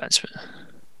fantastic defensemen.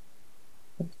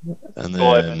 And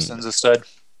Joel then Edmondson's a stud.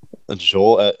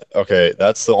 Okay,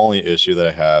 that's the only issue that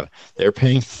I have. They're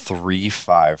paying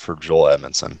 $3.5 for Joel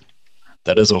Edmondson.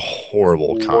 That is a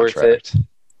horrible Worth contract.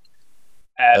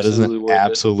 That is Absolutely an worth it.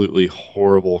 absolutely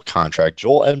horrible contract.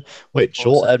 Joel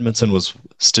Edmondson was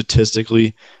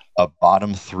statistically a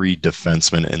bottom 3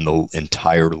 defenseman in the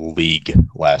entire league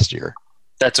last year.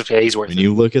 That's okay. He's worth When it.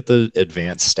 you look at the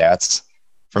advanced stats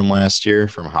from last year,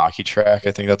 from Hockey Track,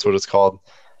 I think that's what it's called,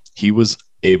 he was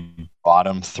a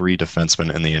bottom 3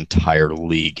 defenseman in the entire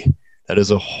league. That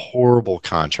is a horrible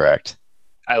contract.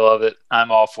 I love it.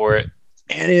 I'm all for it.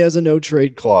 And he has a no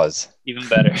trade clause. Even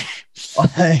better.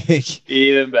 Like,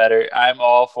 Even better. I'm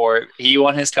all for it. He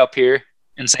won his cup here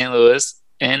in St. Louis,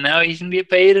 and now he can get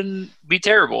paid and be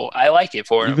terrible. I like it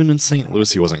for him. even in St.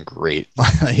 Louis, he wasn't great.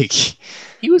 Like,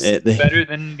 He was better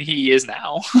than he is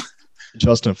now,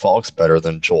 Justin Falk's better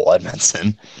than Joel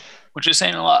Edmondson. which is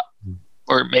saying a lot.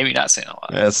 Or maybe not saying a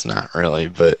lot. That's not really,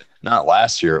 but not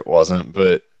last year it wasn't.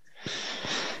 But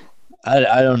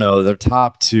I don't know. Their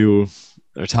top two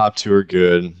are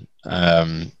good.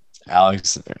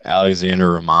 Alexander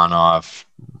Romanov,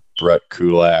 Brett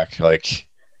Kulak, like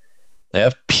they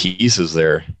have pieces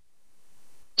there.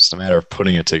 Just a matter of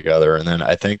putting it together. And then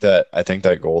I think that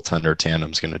goaltender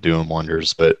tandem's going to do them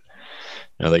wonders. But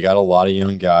they got a lot of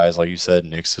young guys, like you said,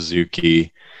 Nick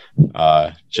Suzuki,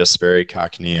 Jesperi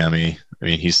Kotkaniemi. I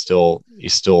mean, he's still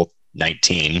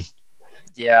 19.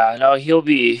 Yeah, no, he'll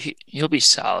be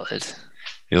solid.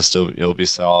 He'll be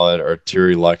solid.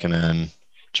 Arturi Lehkonen,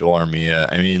 Joel Armia.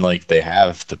 I mean, like they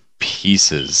have the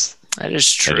pieces. That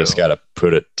is true. They just got to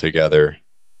put it together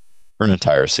for an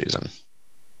entire season.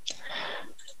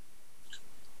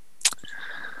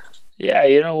 Yeah,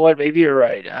 you know what? Maybe you're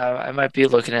right. I might be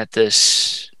looking at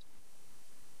this.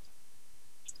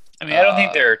 I mean, I don't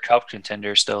think they're a cup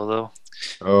contender still, though.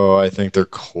 Oh, I think they're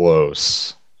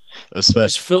close.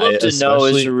 Philip Deneau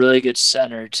is a really good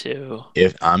center too.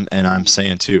 I'm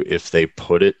saying too, if they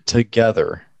put it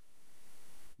together,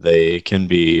 they can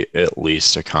be at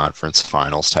least a conference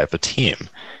finals type of team.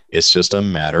 It's just a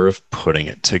matter of putting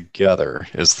it together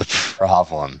is the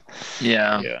problem.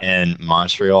 Yeah. And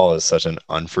Montreal is such an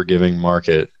unforgiving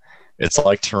market. It's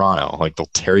like Toronto. Like they'll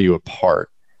tear you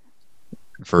apart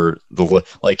for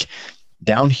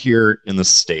down here in the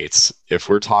States. If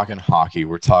we're talking hockey,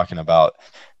 we're talking about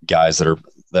guys that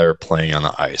are playing on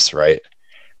the ice, right?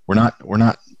 We're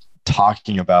not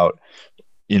talking about,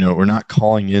 we're not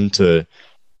calling into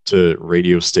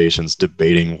radio stations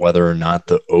debating whether or not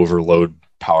the overload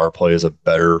power play is a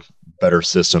better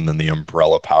system than the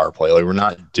umbrella power play. Like we're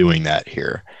not doing that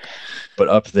here. But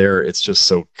up there, it's just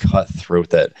so cutthroat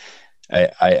that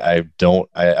I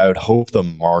would hope the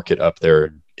market up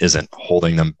there isn't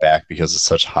holding them back because it's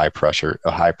such a high pressure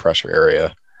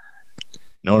area.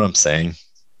 Know what I'm saying?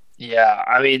 Yeah,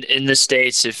 I mean, in the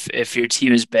States, if your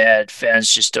team is bad,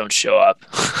 fans just don't show up.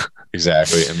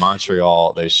 Exactly. In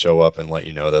Montreal, they show up and let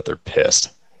you know that they're pissed.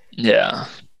 Yeah.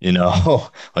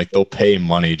 Like they'll pay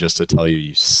money just to tell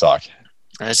you suck.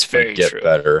 That's very get true.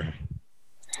 Better.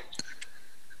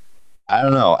 I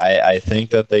don't know. I think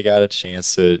that they got a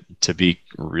chance to be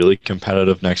really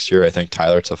competitive next year. I think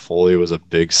Tyler Toffoli was a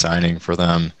big signing for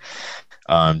them.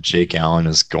 Jake Allen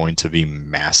is going to be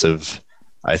massive.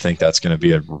 I think that's going to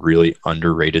be a really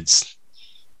underrated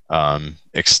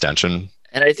extension.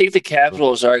 And I think the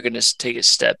Capitals are going to take a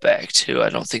step back too. I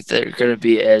don't think they're going to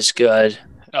be as good.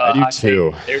 I do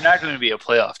too. They're not going to be a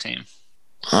playoff team.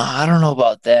 I don't know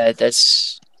about that.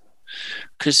 That's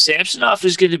because Samsonov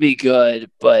is going to be good,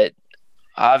 but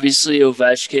obviously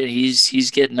Ovechkin,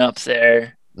 he's getting up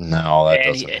there. No, that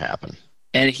doesn't happen.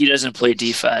 And he doesn't play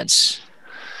defense.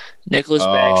 Nicholas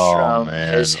Backstrom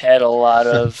has had a lot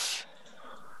of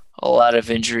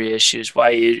injury issues. Why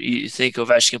you think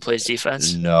Ovechkin plays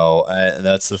defense? No,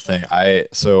 that's the thing. I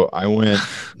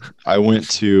went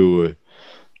to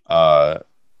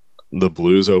the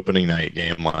Blues opening night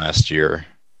game last year,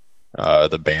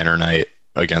 the banner night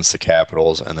against the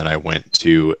Capitals, and then I went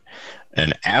to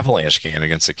an Avalanche game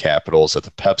against the Capitals at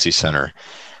the Pepsi Center.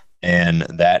 And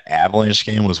that Avalanche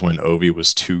game was when Ovi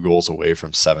was 2 goals away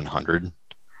from 700.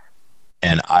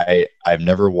 And I've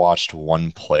never watched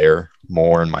one player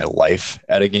more in my life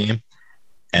at a game.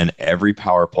 And every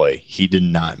power play, he did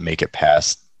not make it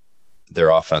past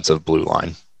their offensive blue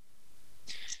line.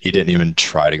 He didn't even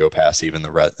try to go past even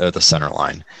the center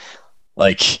line.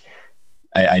 Like,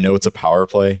 I know it's a power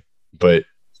play, but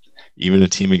even a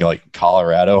team like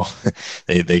Colorado,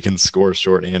 they can score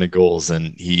shorthanded goals,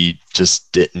 and he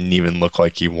just didn't even look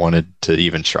like he wanted to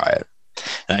even try it.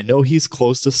 And I know he's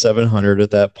close to 700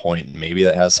 at that point. Maybe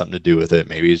that has something to do with it.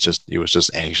 Maybe he was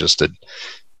just anxious to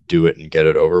do it and get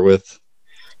it over with.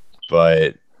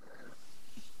 But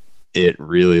it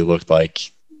really looked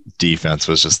like defense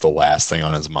was just the last thing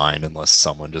on his mind, unless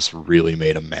someone just really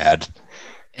made him mad.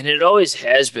 And it always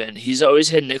has been. He's always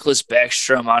had Nicholas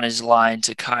Backstrom on his line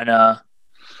to kind of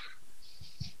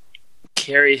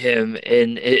carry him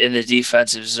in the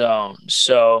defensive zone.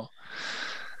 So,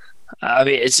 I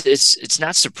mean, it's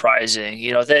not surprising.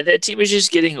 You know, that team is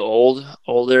just getting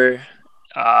older.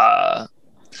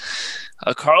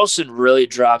 Carlson really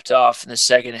dropped off in the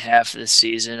second half of the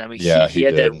season. I mean, yeah, he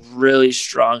had that really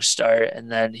strong start,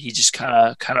 and then he just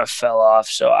kind of fell off.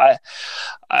 So I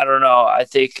don't know. I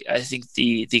think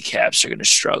the Caps are going to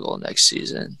struggle next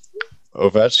season.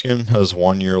 Ovechkin has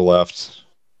 1 year left,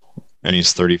 and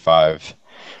he's 35,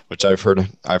 which I've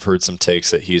heard some takes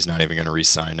that he's not even going to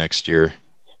re-sign next year,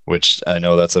 which I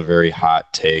know that's a very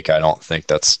hot take. I don't think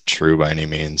that's true by any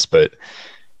means, but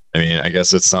I mean, I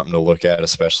guess it's something to look at,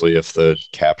 especially if the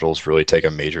Capitals really take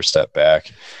a major step back.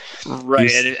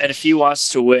 Right, and if he wants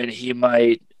to win, he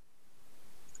might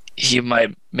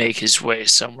make his way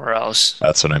somewhere else.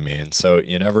 That's what I mean. So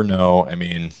you never know. I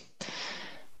mean,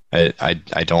 I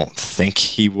don't think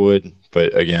he would,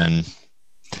 but again,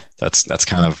 that's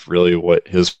kind of really what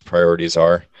his priorities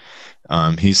are.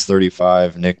 He's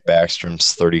 35. Nick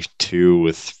Backstrom's 32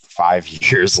 with 5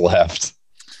 years left.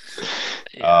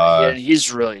 Yeah,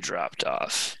 he's really dropped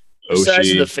off.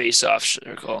 Besides the face-off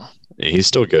circle. He's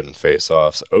still good in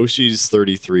face-offs. Oshie's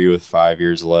 33 with 5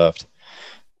 years left.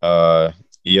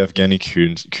 Yevgeny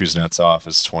Kuznetsov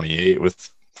is 28 with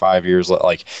 5 years left.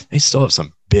 Like, they still have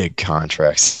some big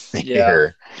contracts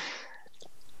here.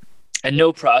 And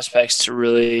no prospects to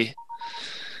really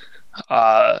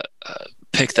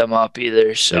pick them up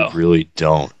either. So they really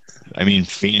don't. I mean,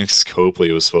 Phoenix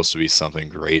Copley was supposed to be something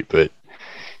great, but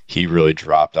he really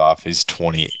dropped off. He's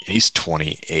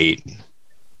 28. Man,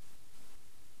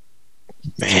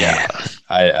 yeah.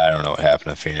 I don't know what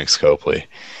happened to Phoenix Copley.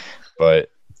 But,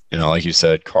 you know, like you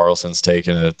said, Carlson's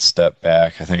taken a step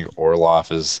back. I think Orlov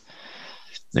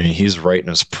he's right in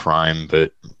his prime,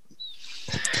 but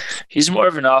he's more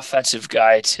of an offensive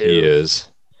guy too. He is.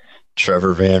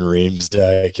 Trevor Van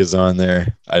Riemsdyk is on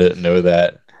there. I didn't know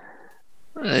that.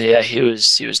 Yeah, he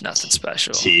was nothing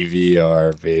special.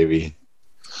 TVR, baby.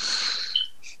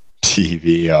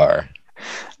 TVR.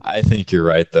 I think you're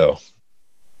right, though.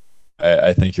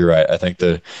 I think you're right. I think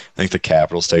the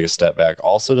Capitals take a step back.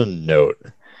 Also to note,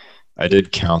 I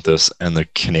did count this, and the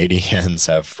Canadiens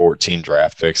have 14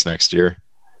 draft picks next year.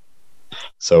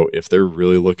 So if they're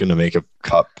really looking to make a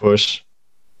cup push,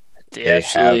 they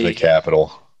have the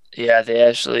capital. Yeah, they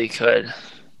actually could.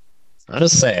 I'm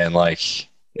just saying, like,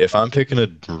 if I'm picking a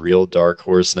real dark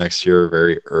horse next year, a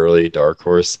very early dark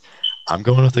horse, I'm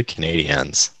going with the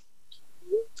Canadiens.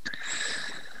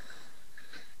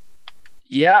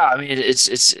 Yeah, I mean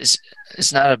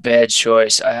it's not a bad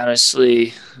choice. I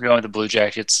honestly going with the Blue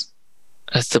Jackets.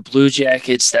 With the Blue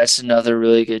Jackets, that's another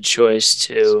really good choice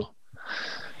too.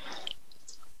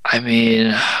 I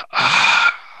mean,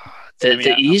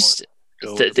 the East.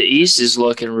 The East is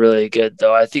looking really good,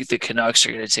 though. I think the Canucks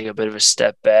are going to take a bit of a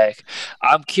step back.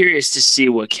 I'm curious to see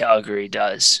what Calgary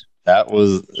does.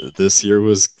 This year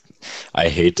was, I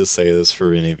hate to say this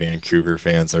for any Vancouver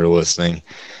fans that are listening,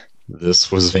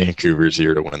 this was Vancouver's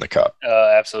year to win the cup.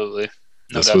 Absolutely.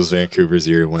 This was Vancouver's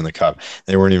year to win the cup.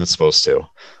 They weren't even supposed to.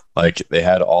 Like, they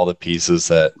had all the pieces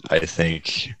that I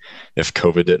think if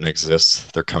COVID didn't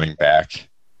exist, they're coming back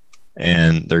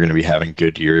and they're going to be having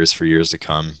good years for years to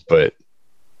come. But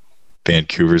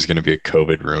Vancouver's going to be a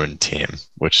COVID-ruined team,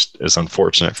 which is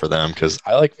unfortunate for them because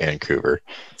I like Vancouver.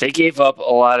 They gave up a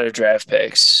lot of draft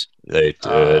picks. They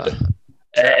did.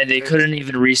 And they couldn't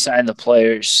even re-sign the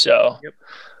players. So Yep.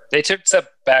 They took a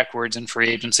step backwards in free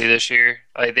agency this year.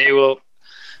 Like they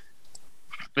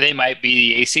might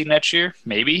be the AC next year,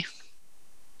 maybe.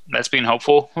 That's being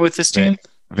hopeful with this team.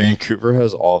 Vancouver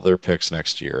has all of their picks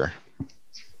next year.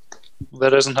 That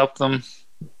doesn't help them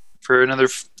for another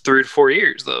 3 to 4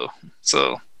 years, though.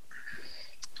 So,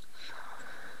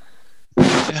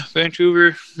 yeah,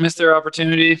 Vancouver missed their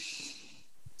opportunity.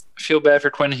 I feel bad for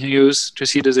Quinn Hughes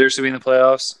because he deserves to be in the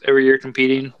playoffs every year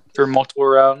competing for multiple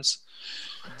rounds.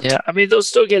 yeah, I mean they'll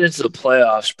still get into the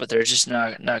playoffs, but they're just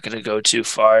not going to go too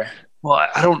far. Well,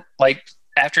 I don't like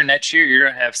after next year, you're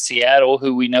going to have Seattle,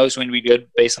 who we know is going to be good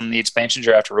based on the expansion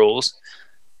draft rules.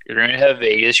 You're going to have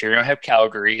Vegas. You're going to have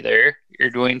Calgary there.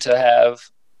 You're going to have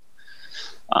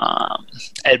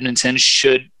Edmonton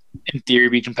should, in theory,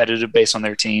 be competitive based on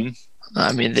their team.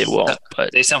 I mean, they won't,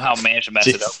 but They somehow managed to mess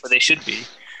it up, but they should be.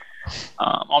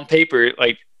 On paper,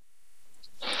 like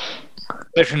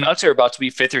the Canucks are about to be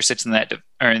 5th or 6th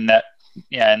in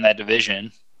that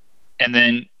division, and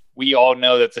then we all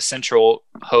know that the Central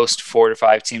hosts 4 to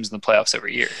 5 teams in the playoffs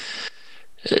every year.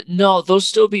 no, they'll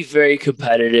still be very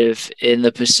competitive in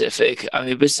the Pacific. I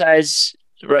mean, besides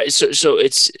right, so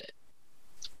it's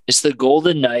the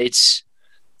Golden Knights,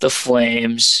 the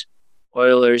Flames,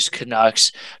 Oilers,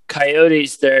 Canucks,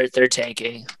 Coyotes. They're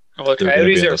tanking. Well, the They're gonna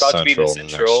be Coyotes in are about to be in the Central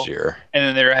Central, next year. and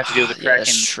then they're going to have to deal with the Kraken.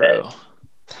 That's true.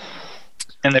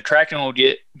 And the Kraken will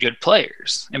get good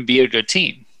players and be a good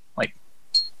team.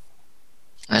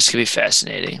 That's gonna be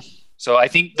fascinating. So I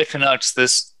think the Canucks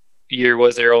this year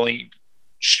was their only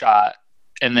shot,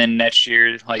 and then next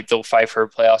year, like they'll fight for a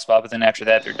playoff spot, but then after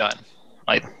that, they're done.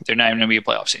 Like they're not even going to be a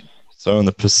playoff team. So in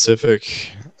the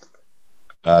Pacific,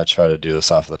 I try to do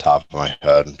this off the top of my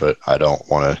head, but I don't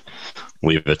want to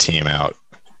leave a team out.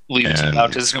 Leave the team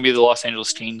out because it's going to be the Los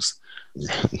Angeles Kings.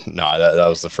 No, that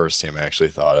was the first team I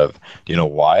actually thought of. Do you know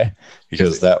why?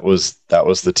 Because that was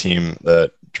the team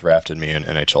that drafted me in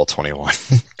NHL 21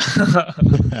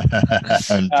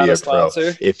 and Not be a a pro.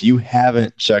 sponsor. If you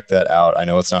haven't checked that out, I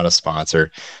know it's not a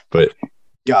sponsor, but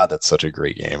God, that's such a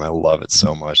great game. I love it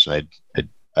so much, and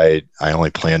I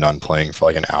only planned on playing for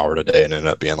like an hour today, and ended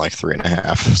up being like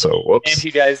 3.5. So And whoops. if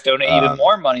you guys donate even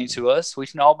more money to us, we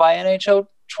can all buy NHL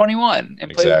 21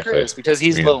 and play with Exactly. Chris because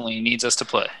he's Yeah. lonely and needs us to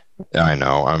play. I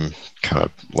know I'm kind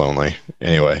of lonely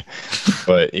anyway,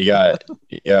 but you got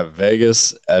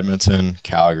Vegas, Edmonton,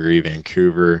 Calgary,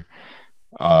 Vancouver,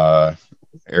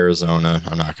 Arizona.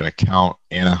 I'm not going to count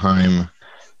Anaheim,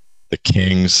 the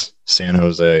Kings, San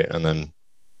Jose, and then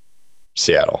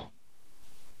Seattle.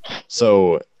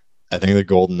 So I think the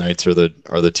Golden Knights are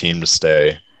the team to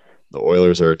stay. The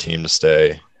Oilers are a team to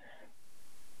stay.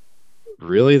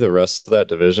 Really, the rest of that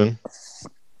division,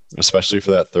 especially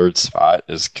for that third spot,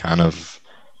 is kind of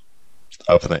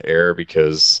up in the air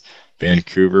because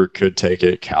Vancouver could take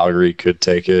it, Calgary could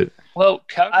take it. Well,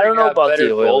 Calgary I don't know got about better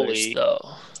the Oilers goalie.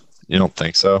 though. You don't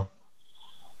think so?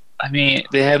 I mean,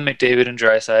 they have McDavid and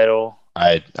Draisaitl.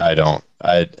 I don't.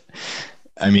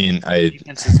 I mean,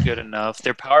 Defense is good enough.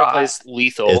 Their power play is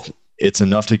lethal. it's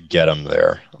enough to get them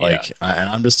there. Like, and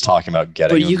I'm just talking about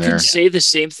getting But them you there. can say the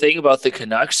same thing about the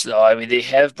Canucks, though. I mean, they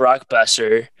have Brock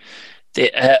Besser.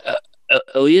 They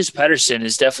Elias Pettersson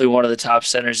is definitely one of the top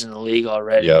centers in the league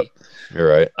already. Yep, you're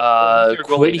right. Their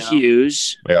goalie Quinn now.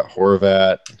 Hughes. We got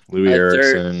Horvat, Louis They're-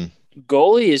 Erickson.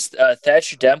 Goalie is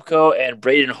Thatcher Demko and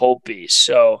Braden Holtby.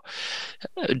 So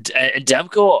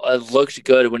Demko looked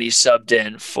good when he subbed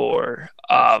in for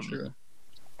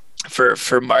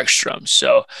Markstrom.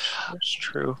 So That's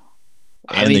true.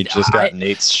 I And mean, they just got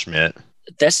Nate Schmidt.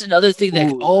 that's another thing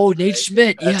that. Ooh, Nate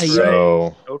Schmidt. That's Yeah, right.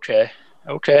 So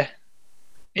Okay.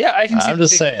 Yeah, I can see. I'm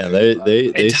just saying they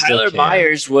And still Tyler can.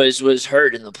 Myers was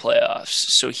hurt in the playoffs,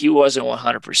 so he wasn't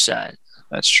 100%.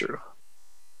 That's true.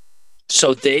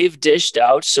 So they've dished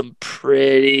out some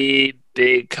pretty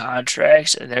big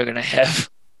contracts, and they're going to have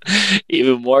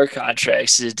even more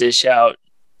contracts to dish out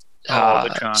Oh, the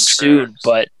contracts. soon.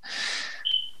 But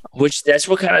that's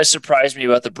what kind of surprised me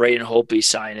about the Braden Holtby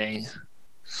signing.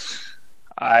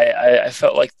 I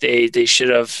felt like they should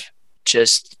have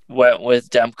just went with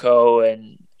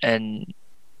Demko and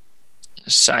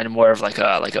signed more of like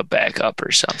a backup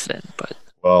or something. But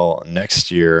Well, next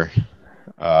year,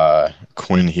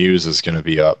 Quinn Hughes is going to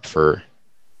be up for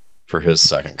his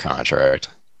second contract.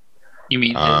 You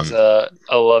mean his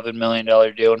 $11 million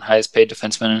deal and highest paid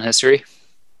defenseman in history?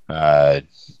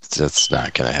 That's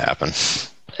not going to happen.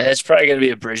 it's probably going to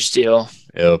be a bridge deal.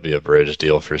 It'll be a bridge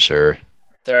deal for sure.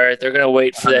 They're going to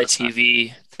wait for that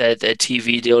TV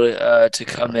deal to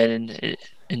come in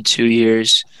 2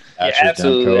 years.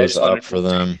 Demko is up for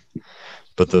them.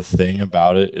 But the thing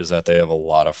about it is that they have a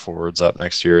lot of forwards up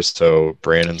next year. So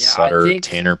Brandon Sutter,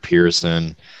 Tanner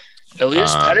Pearson,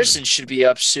 Elias Pettersson should be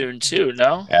up soon too,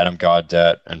 no? Adam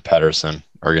Gaudette and Pettersson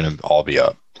are going to all be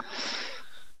up.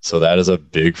 So that is a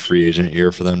big free agent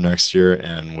year for them next year.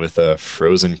 And with a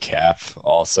frozen cap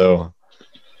also.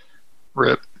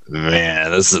 Rip. Man,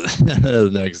 this is the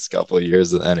next couple of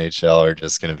years of the NHL are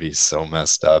just going to be so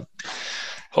messed up.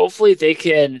 Hopefully they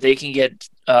can get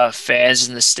fans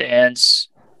in the stands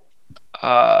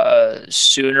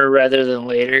sooner rather than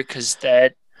later, because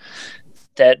that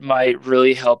might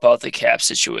really help out the cap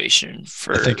situation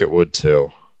I think it would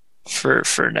too.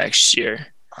 For next year.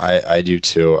 I do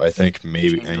too. I think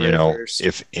maybe, and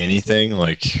if anything,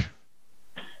 like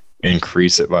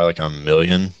increase it by like $1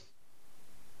 million.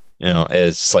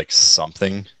 It's like some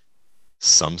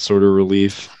sort of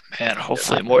relief. Man,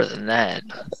 hopefully more than that.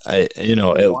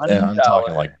 I'm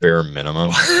talking like bare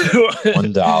minimum.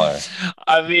 $1.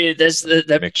 I mean, that's that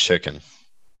McChicken.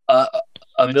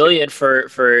 $1 million for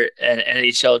an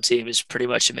NHL team is pretty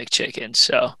much a McChicken.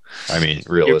 So I mean,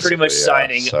 realistically, you're pretty much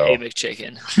signing a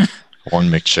McChicken. One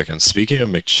McChicken. Speaking of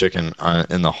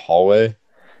McChicken, in the hallway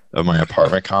of my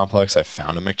apartment complex, I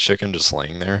found a McChicken just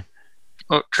laying there.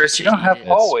 Well, Chris, you don't have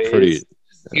hallways.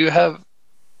 You have.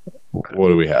 What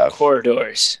do we have?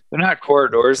 Corridors. They're not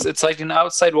corridors. It's like an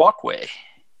outside walkway.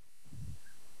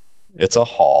 It's a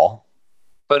hall.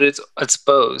 But it's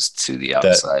exposed to the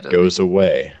outside. That goes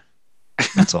away.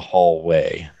 It's a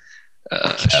hallway.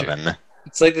 Kevin. Sure.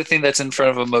 It's like the thing that's in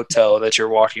front of a motel that you're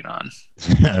walking on.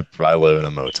 I live in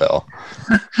a motel.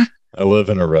 I live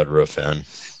in a Red Roof Inn.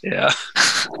 Yeah.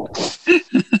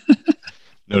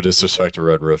 No disrespect to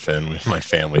Red Roof Inn. My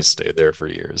family stayed there for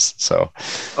years. So,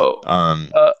 I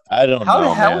don't know. How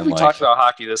the hell man, have we talked about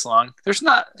hockey this long? There's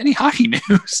not any hockey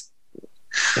news.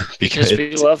 Because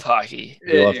we love hockey.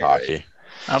 We love hockey. Right.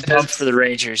 I'm pumped for the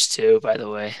Rangers too, by the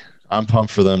way. I'm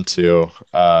pumped for them too.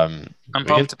 I'm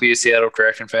pumped to be a Seattle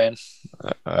Kraken fan.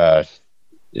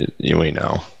 We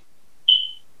know.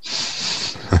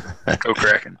 Go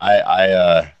Kraken.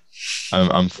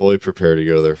 I'm fully prepared to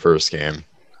go to their first game.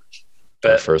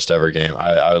 Their first ever game.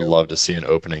 I would love to see an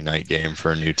opening night game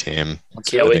for a new team.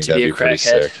 Can't wait to be a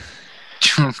crackhead.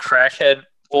 Crackhead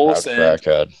Olsen.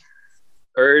 Crackhead.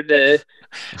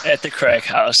 At the crack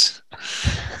house.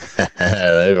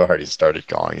 They've already started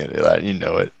calling it that. You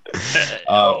know it.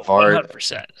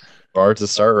 100%. Bart, to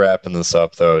start wrapping this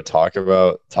up, though, talk a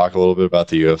little bit about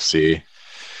the UFC,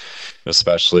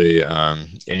 especially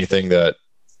anything that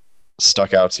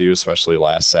stuck out to you, especially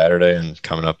last Saturday and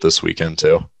coming up this weekend,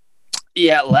 too.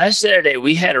 Yeah, last Saturday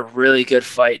we had a really good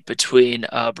fight between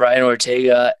Brian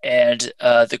Ortega and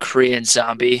the Korean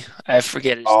Zombie. I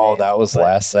forget his name. Oh, that was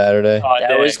last Saturday?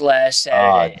 That was last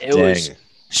Saturday. It was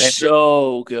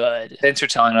so good. Thanks for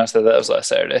telling us that was last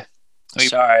Saturday.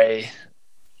 Sorry.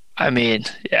 I mean,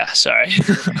 yeah, sorry.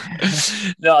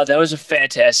 No, that was a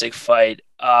fantastic fight.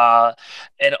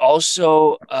 And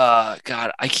also,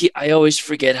 God, I always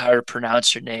forget how to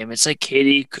pronounce her name. It's like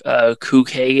Katie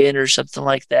Cook-Hagan or something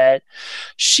like that.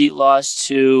 She lost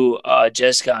to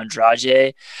Jessica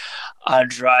Andrade.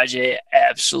 Andrade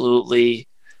absolutely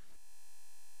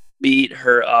beat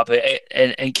her up,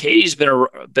 and Katie's been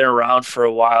around for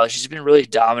a while. She's been really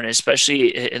dominant,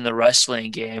 especially in the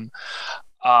wrestling game.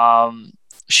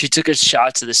 She took a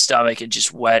shot to the stomach and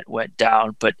just went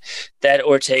down. But that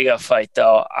Ortega fight,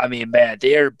 though, I mean, man,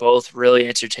 they are both really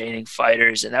entertaining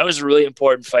fighters, and that was a really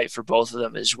important fight for both of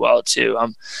them as well, too.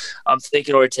 I'm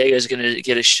thinking Ortega is going to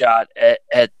get a shot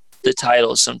at the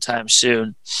title sometime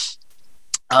soon.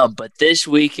 But this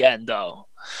weekend, though,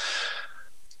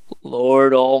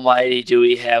 Lord Almighty, do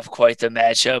we have quite the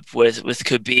matchup with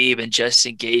Khabib and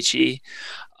Justin Gaethje.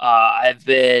 I've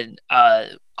been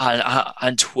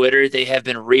on Twitter, they have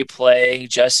been replaying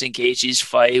Justin Gaethje's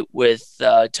fight with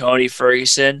Tony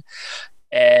Ferguson,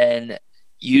 and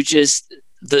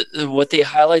what they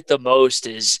highlight the most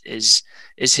is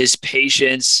his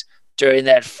patience during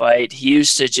that fight. He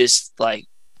used to just, like,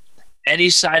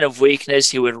 any sign of weakness,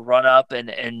 he would run up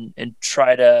and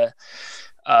try to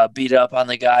beat up on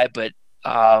the guy, but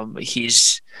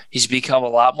he's become a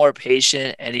lot more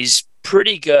patient, and he's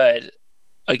pretty good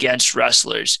against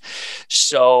wrestlers.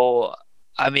 So,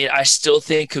 I mean, I still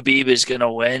think Khabib is going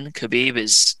to win. Khabib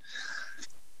is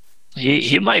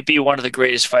he might be one of the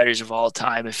greatest fighters of all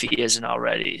time if he isn't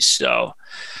already. So,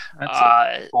 That's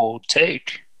a bold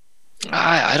take.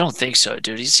 I don't think so,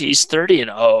 dude. He's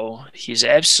 30-0. He's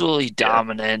absolutely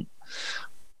dominant.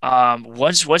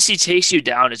 Once he takes you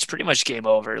down, it's pretty much game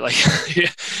over. Like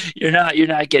you're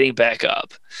not getting back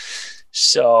up.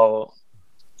 So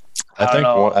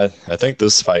I think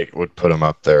this fight would put him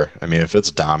up there. I mean, if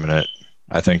it's dominant,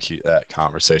 I think that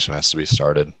conversation has to be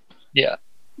started. Yeah.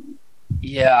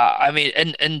 Yeah, I mean,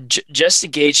 and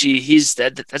Justin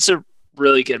Gaethje, that's a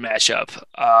really good matchup.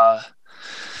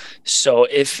 So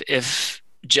if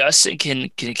Justin can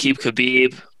keep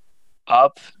Khabib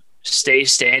up, stay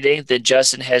standing, then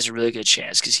Justin has a really good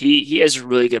chance because he has a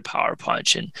really good power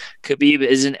punch, and Khabib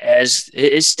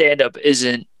his stand up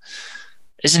isn't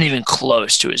even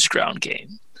close to his ground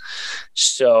game.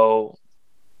 So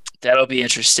that'll be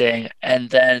interesting. And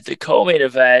then the co-main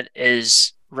event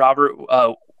is Robert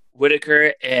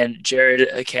Whitaker and Jared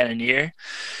Cannonier.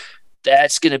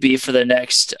 That's going to be for the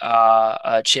next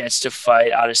chance to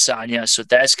fight Adesanya. So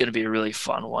that's going to be a really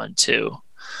fun one too.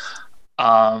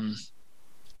 And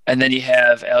then you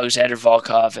have Alexander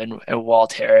Volkov and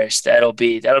Walt Harris. That'll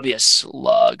be a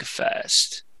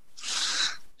slugfest.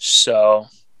 So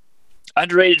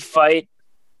underrated fight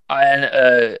on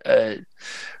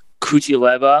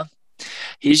Kutileba.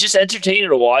 He's just entertaining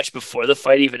to watch before the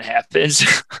fight even happens.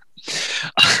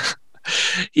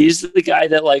 He's the guy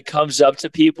that like comes up to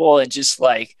people and just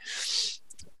like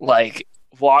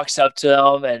walks up to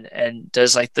them and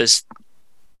does like this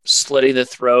slitting the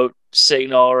throat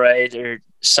signal, right, or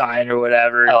sign or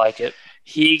whatever. I like it.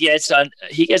 He gets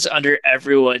under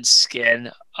everyone's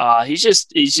skin. He's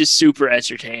just super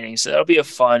entertaining. So that'll be a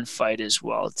fun fight as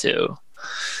well too.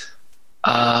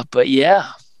 But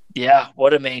yeah,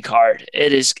 what a main card.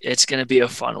 It's going to be a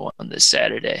fun one this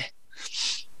Saturday.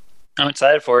 I'm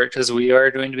excited for it because we are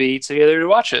going to be together to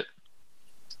watch it.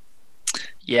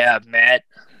 Yeah, Matt.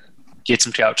 Get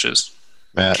some couches.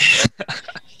 Matt,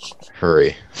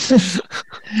 hurry.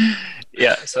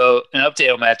 Yeah, so an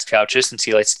update on Matt's couches, since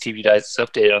he likes TV Dice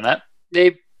update on that.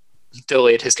 They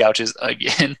delayed his couches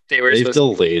again. They've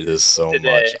delayed this so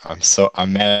much.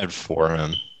 I'm mad for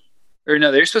him. Or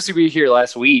no, they were supposed to be here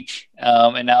last week,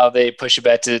 and now they push it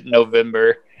back to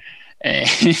November. And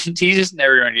he just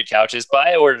never going to get couches. But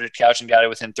I ordered a couch and got it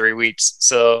within 3 weeks.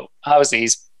 So obviously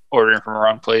he's ordering from the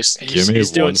wrong place. Give me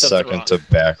 1 second to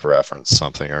back reference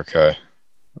something, okay?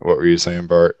 What were you saying,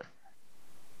 Bart?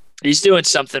 He's doing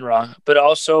something wrong. But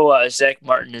also Zach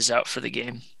Martin is out for the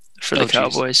game for the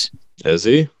Cowboys. Is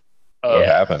he? What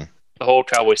happened? The whole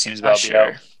Cowboys team is about to be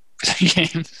out for the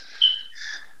game.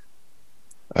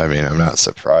 I mean, I'm not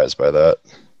surprised by that.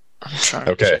 I'm trying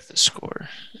to check the score.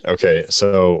 Okay,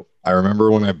 so I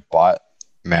remember when I bought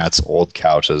Matt's old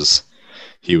couches,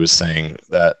 he was saying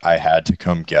that I had to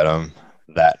come get them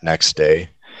that next day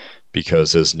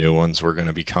because his new ones were going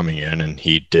to be coming in and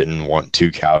he didn't want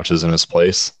 2 couches in his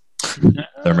place.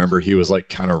 I remember he was like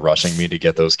kind of rushing me to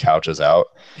get those couches out.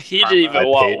 He didn't even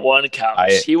want 1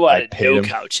 couch. He wanted no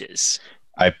couches.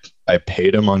 I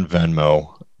paid him on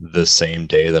Venmo the same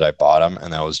day that I bought them,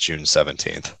 and that was June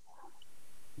 17th.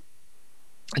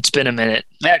 It's been a minute.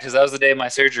 Yeah, because that was the day of my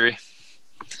surgery.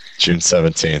 June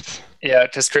 17th. Yeah,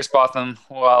 because Chris bought them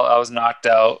while I was knocked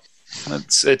out.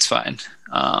 It's fine.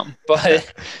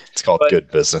 But it's called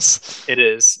good business. It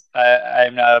is.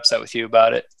 I'm not upset with you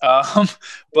about it.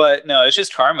 But no, it's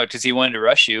just karma because he wanted to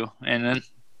rush you, and then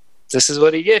this is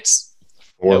what he gets.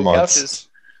 4 months. Couches.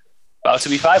 About to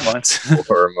be 5 months. 4 months.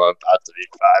 About to be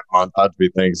 5 months. About to be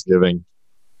Thanksgiving.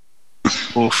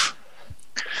 Oof.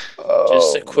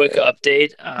 Just a quick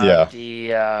update on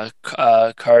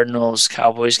the Cardinals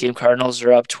Cowboys game. Cardinals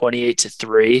are up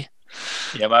 28-3.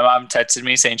 Yeah, my mom texted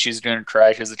me saying she was going to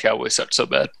cry because the Cowboys sucked so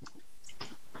bad.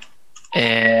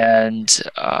 And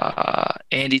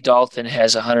Andy Dalton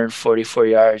has 144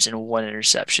 yards and 1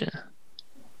 interception.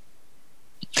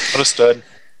 What a stud.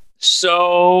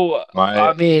 So,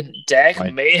 I mean,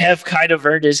 Dak may have kind of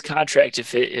earned his contract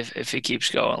if it keeps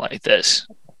going like this.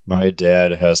 My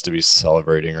dad has to be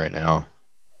celebrating right now.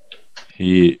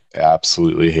 He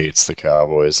absolutely hates the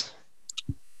Cowboys.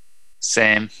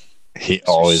 Same. He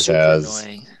always has.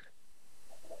 Annoying.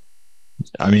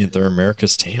 I mean, they're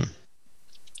America's team.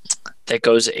 That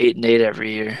goes 8-8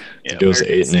 every year. Yeah, it goes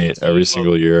 8-8 every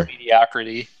single year.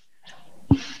 Mediocrity.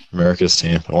 America's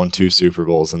team won 2 Super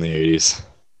Bowls in the 80s.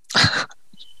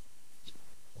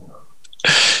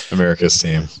 America's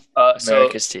team.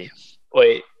 America's team.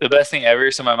 Wait, the best thing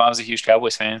ever. So my mom's a huge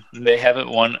Cowboys fan. They haven't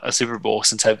won a Super Bowl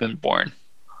since I've been born.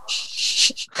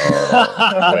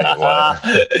 Oh, wait, what?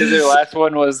 Their last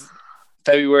one was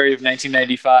February of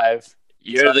 1995.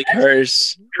 You're the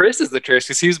curse. Chris is the curse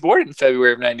because he was born in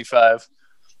February of 95.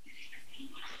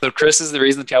 So Chris is the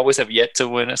reason the Cowboys have yet to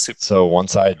win a Super Bowl. So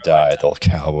once I die, the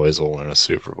Cowboys will win a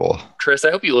Super Bowl. Chris,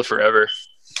 I hope you live forever.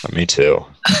 Me too.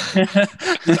 I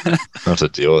have to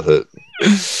deal with it.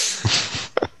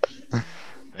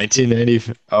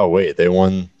 1990. Oh wait, they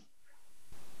won.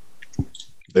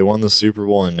 They won the Super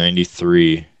Bowl in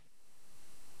 93,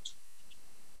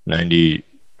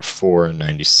 94, and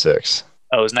 96.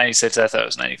 Oh, it was 96. I thought it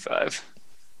was 95.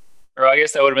 Or I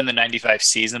guess that would have been the 95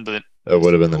 season, but That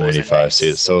would have been the What was it, 95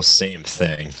 season. So same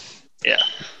thing. yeah.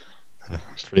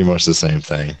 Pretty much the same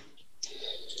thing.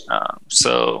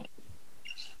 So,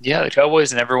 yeah, the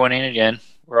Cowboys never winning again.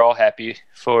 We're all happy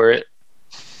for it.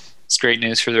 It's great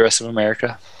news for the rest of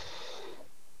America.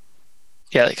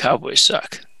 Yeah, the Cowboys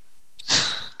suck.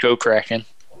 Go Kraken.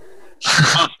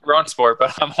 Wrong sport,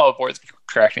 but I'm all aboard the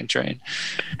Kraken train.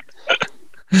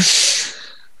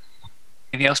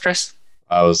 Anything else, Chris?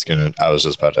 I was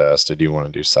just about to ask, did you want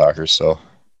to do soccer still?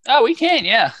 Oh, we can,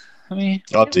 yeah. I mean,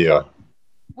 Up to you.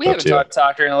 we Up haven't to you. talked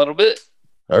soccer in a little bit.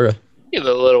 Okay. Give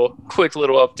a quick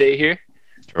little update here.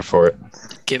 Go for it.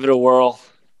 Give it a whirl.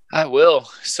 I will.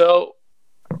 So,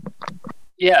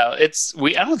 yeah, I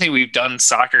don't think we've done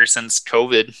soccer since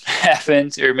COVID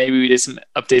happened, or maybe we did some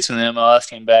updates when the MLS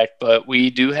came back, but we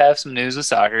do have some news with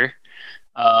soccer.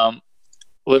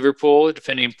 Liverpool,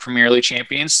 defending Premier League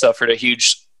champions, suffered a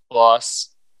huge loss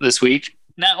this week.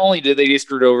 Not only did they get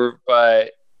screwed over by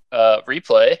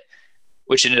replay,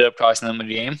 which ended up costing them a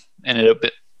game, ended up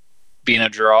being a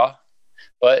draw,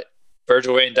 but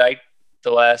Virgil van Dijk,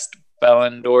 the last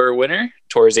Ballon d'Or winner,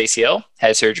 tore his ACL,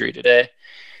 had surgery today.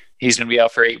 He's going to be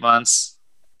out for 8 months,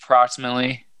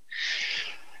 approximately.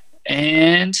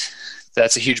 And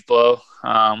that's a huge blow.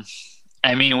 I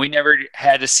mean, we never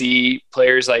had to see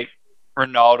players like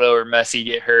Ronaldo or Messi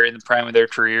get hurt in the prime of their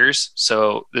careers.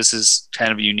 So this is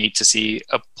kind of unique to see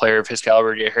a player of his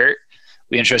caliber get hurt.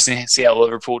 It'll be interesting to see how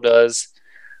Liverpool does.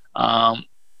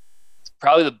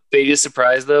 Probably the biggest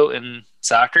surprise, though, in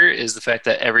soccer is the fact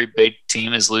that every big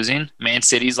team is losing. Man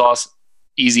City's lost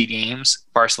easy games.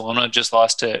 Barcelona just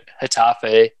lost to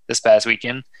Getafe this past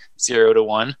weekend,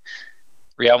 0-1.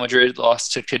 Real Madrid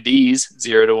lost to Cadiz,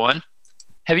 0-1.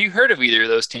 Have you heard of either of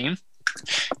those teams?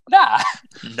 Nah.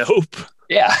 Nope.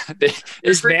 Yeah.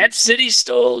 Is Man City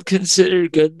still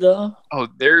considered good, though? Oh,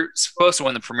 they're supposed to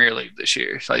win the Premier League this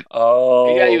year. It's like, Oh,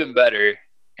 they got even better.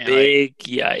 And big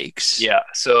yikes. yeah,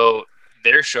 so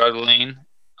they're struggling.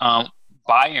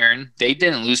 Bayern, they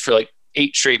didn't lose for like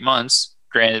 8 straight months.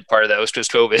 Granted, part of that was because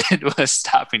COVID was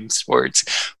stopping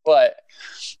sports. But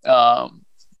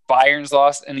Bayern's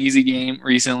lost an easy game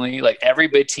recently. Like, every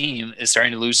big team is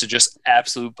starting to lose to just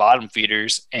absolute bottom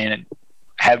feeders, and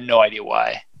I have no idea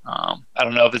why. I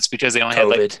don't know if it's because they only had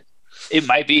COVID. it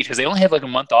might be because they only had like a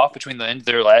month off between the end of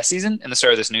their last season and the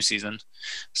start of this new season.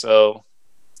 So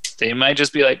they might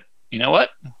just be like, you know what?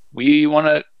 We want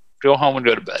to go home and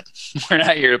go to bed. We're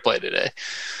not here to play today.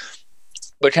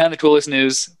 But kind of the coolest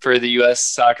news for the U.S.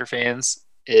 soccer fans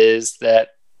is that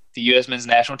the U.S. men's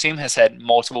national team has had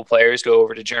multiple players go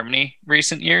over to Germany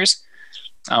recent years.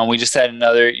 We just had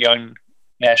another young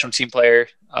national team player.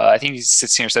 I think he's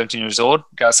 16 or 17 years old.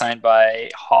 Got signed by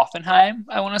Hoffenheim,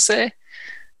 I want to say,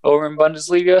 over in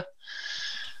Bundesliga.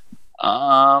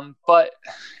 I'm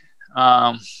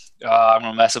going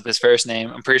to mess up his first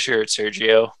name. I'm pretty sure it's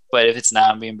Sergio, but if it's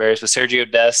not, I'm being embarrassed. But Sergio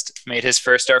Dest made his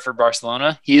first start for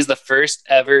Barcelona. He is the first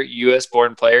ever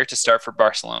U.S.-born player to start for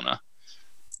Barcelona.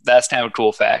 That's kind of a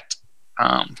cool fact.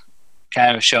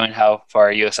 Kind of showing how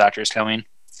far U.S. soccer is coming.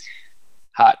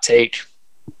 Hot take,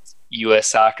 U.S.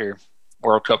 soccer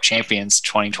World Cup champions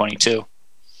 2022.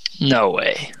 No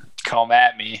way. Come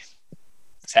at me.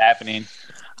 It's happening.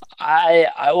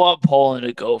 I want Poland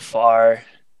to go far.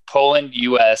 Poland,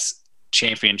 U.S.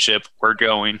 championship. We're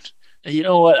going. You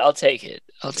know what? I'll take it.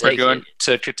 We're going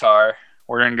to Qatar.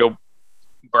 We're going to go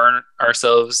burn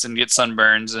ourselves and get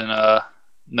sunburns in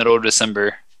middle of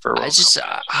December for World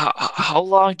Cup. How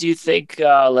long do you think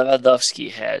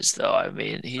Lewandowski has, though? I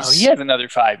mean, he has another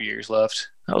 5 years left.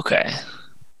 Okay.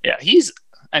 Yeah, he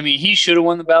should have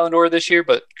won the Ballon d'Or this year,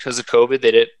 but because of COVID,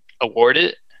 they didn't award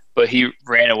it. But he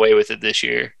ran away with it this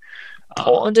year.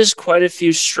 Poland has quite a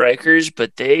few strikers,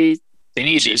 but they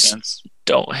need just defense.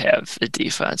 Don't have a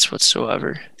defense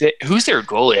whatsoever. Who's their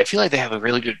goalie? I feel like they have a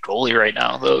really good goalie right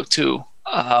now, though, too.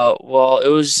 Well, it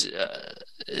was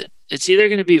it's either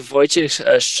going to be Wojciech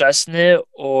Szczesny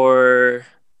or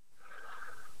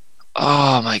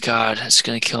oh my god, it's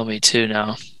going to kill me too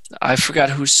now. I forgot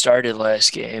who started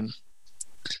last game.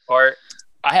 Or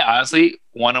I honestly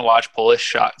want to watch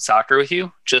Polish soccer with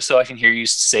you, just so I can hear you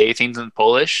say things in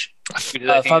Polish.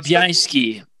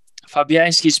 Fabianski.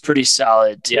 Fabianski's pretty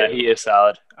solid too. Yeah, he is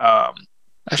solid. I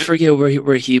forget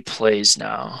where he plays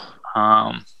now.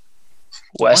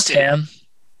 West Ham.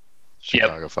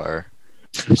 Chicago Fire.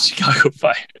 Chicago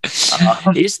Fire.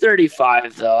 He's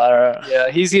 35 though. I don't know.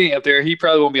 Yeah, he's getting up there. He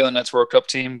probably won't be on the next World Cup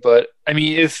team, but I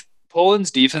mean, if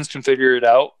Poland's defense can figure it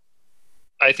out,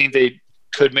 I think they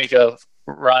could make a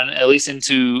run at least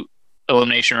into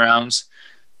elimination rounds,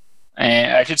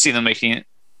 and I could see them making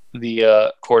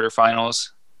the quarterfinals.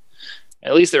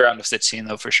 At least they're round of 16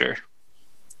 though, for sure.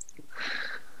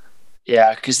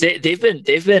 Yeah, because they've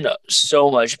been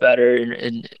so much better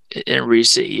in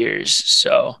recent years.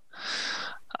 So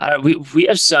we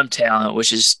have some talent,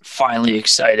 which is finally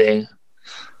exciting.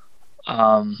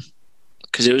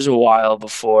 Because it was a while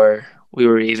before we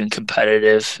were even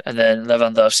competitive, and then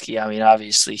Lewandowski. I mean,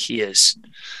 obviously he is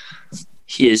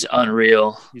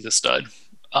unreal. He's a stud.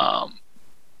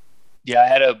 Yeah, I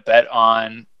had a bet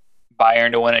on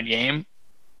Bayern to win a game,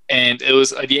 and it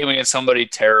was a game against somebody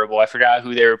terrible. I forgot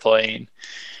who they were playing,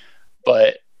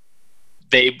 but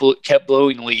they kept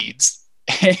blowing leads,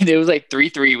 and it was like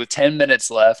 3-3 with 10 minutes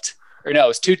left. Or no, it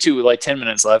was 2-2 with like 10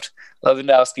 minutes left.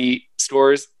 Lewandowski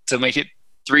scores to make it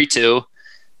 3-2.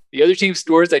 The other team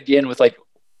scores again with like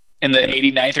in the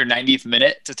 89th or 90th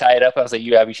minute to tie it up. I was like,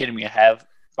 you gotta be kidding me. I have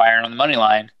Bayern on the money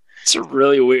line. It's a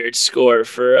really weird score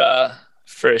for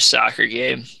a soccer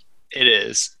game. It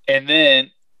is. And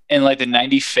then in like the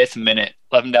 95th minute,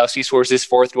 Lewandowski scores his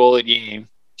fourth goal of the game.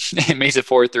 It makes it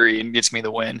 4-3 and gets me the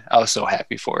win. I was so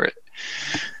happy for it.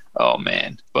 Oh,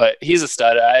 man. But he's a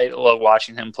stud. I love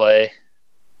watching him play.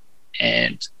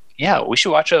 And, yeah, we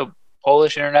should watch a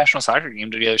Polish international soccer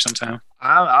game together sometime.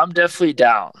 I'm definitely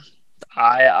down.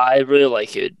 I really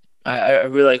like it. I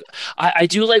really like. I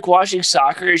do like watching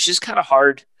soccer. It's just kind of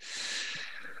hard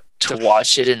to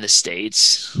watch it in the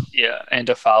States. Yeah, and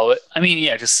to follow it. I mean,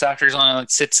 yeah, just soccer's on like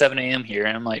 7 a.m. here,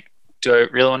 and I'm like, do I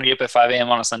really want to get up at 5 a.m.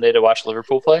 on a Sunday to watch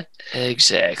Liverpool play?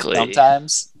 Exactly.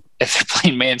 Sometimes, if they're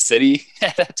playing Man City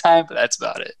at that time, but that's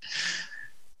about it.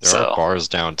 There are bars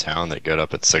downtown that get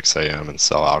up at 6 a.m. and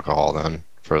sell alcohol then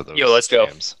for those let's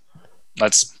games. Go.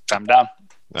 I'm down.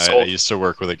 I used to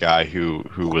work with a guy who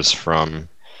was from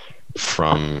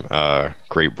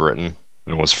Great Britain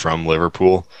and was from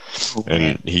Liverpool,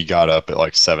 and he got up at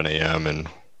like 7 a.m. and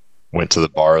went to the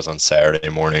bars on Saturday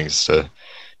mornings to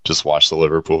just watch the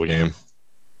Liverpool game,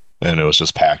 and it was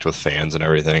just packed with fans and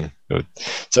everything.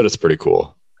 Said it's pretty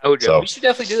cool. I would go. We should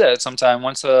definitely do that sometime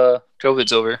once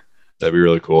COVID's over. That'd be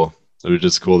really cool. It would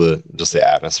just cool just the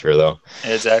atmosphere though.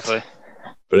 Yeah, exactly.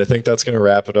 But I think that's going to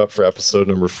wrap it up for episode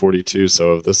number 42.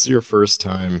 So if this is your first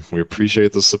time, we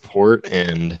appreciate the support,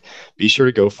 and be sure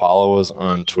to go follow us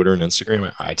on Twitter and Instagram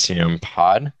at ITM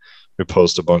Pod. We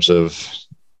post a bunch of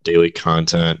daily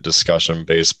content,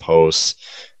 discussion-based posts,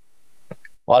 a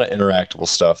lot of interactable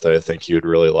stuff that I think you'd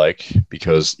really like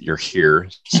because you're here.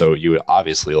 So you would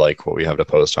obviously like what we have to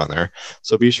post on there.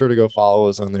 So be sure to go follow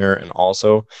us on there, and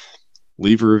also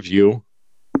leave a review,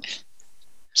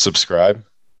 subscribe.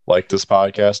 Like this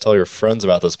podcast, tell your friends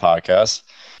about this podcast.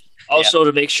 Also,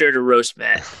 to make sure to roast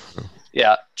Matt.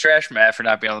 Yeah, trash Matt for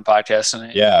not being on the podcast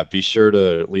tonight. Yeah, be sure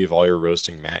to leave all your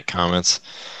roasting Matt comments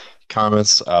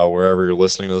wherever you're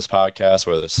listening to this podcast,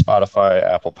 whether it's Spotify,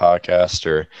 Apple Podcast,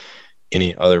 or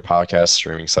any other podcast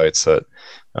streaming sites that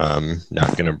I'm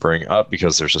not going to bring up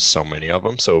because there's just so many of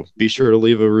them. So be sure to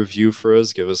leave a review for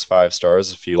us. Give us 5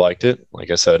 stars if you liked it. Like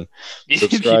I said,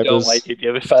 subscribe. If you don't like it,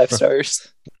 give it 5 stars.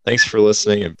 Thanks for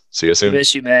listening, and see you soon.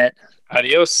 Miss you, Matt.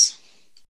 Adios.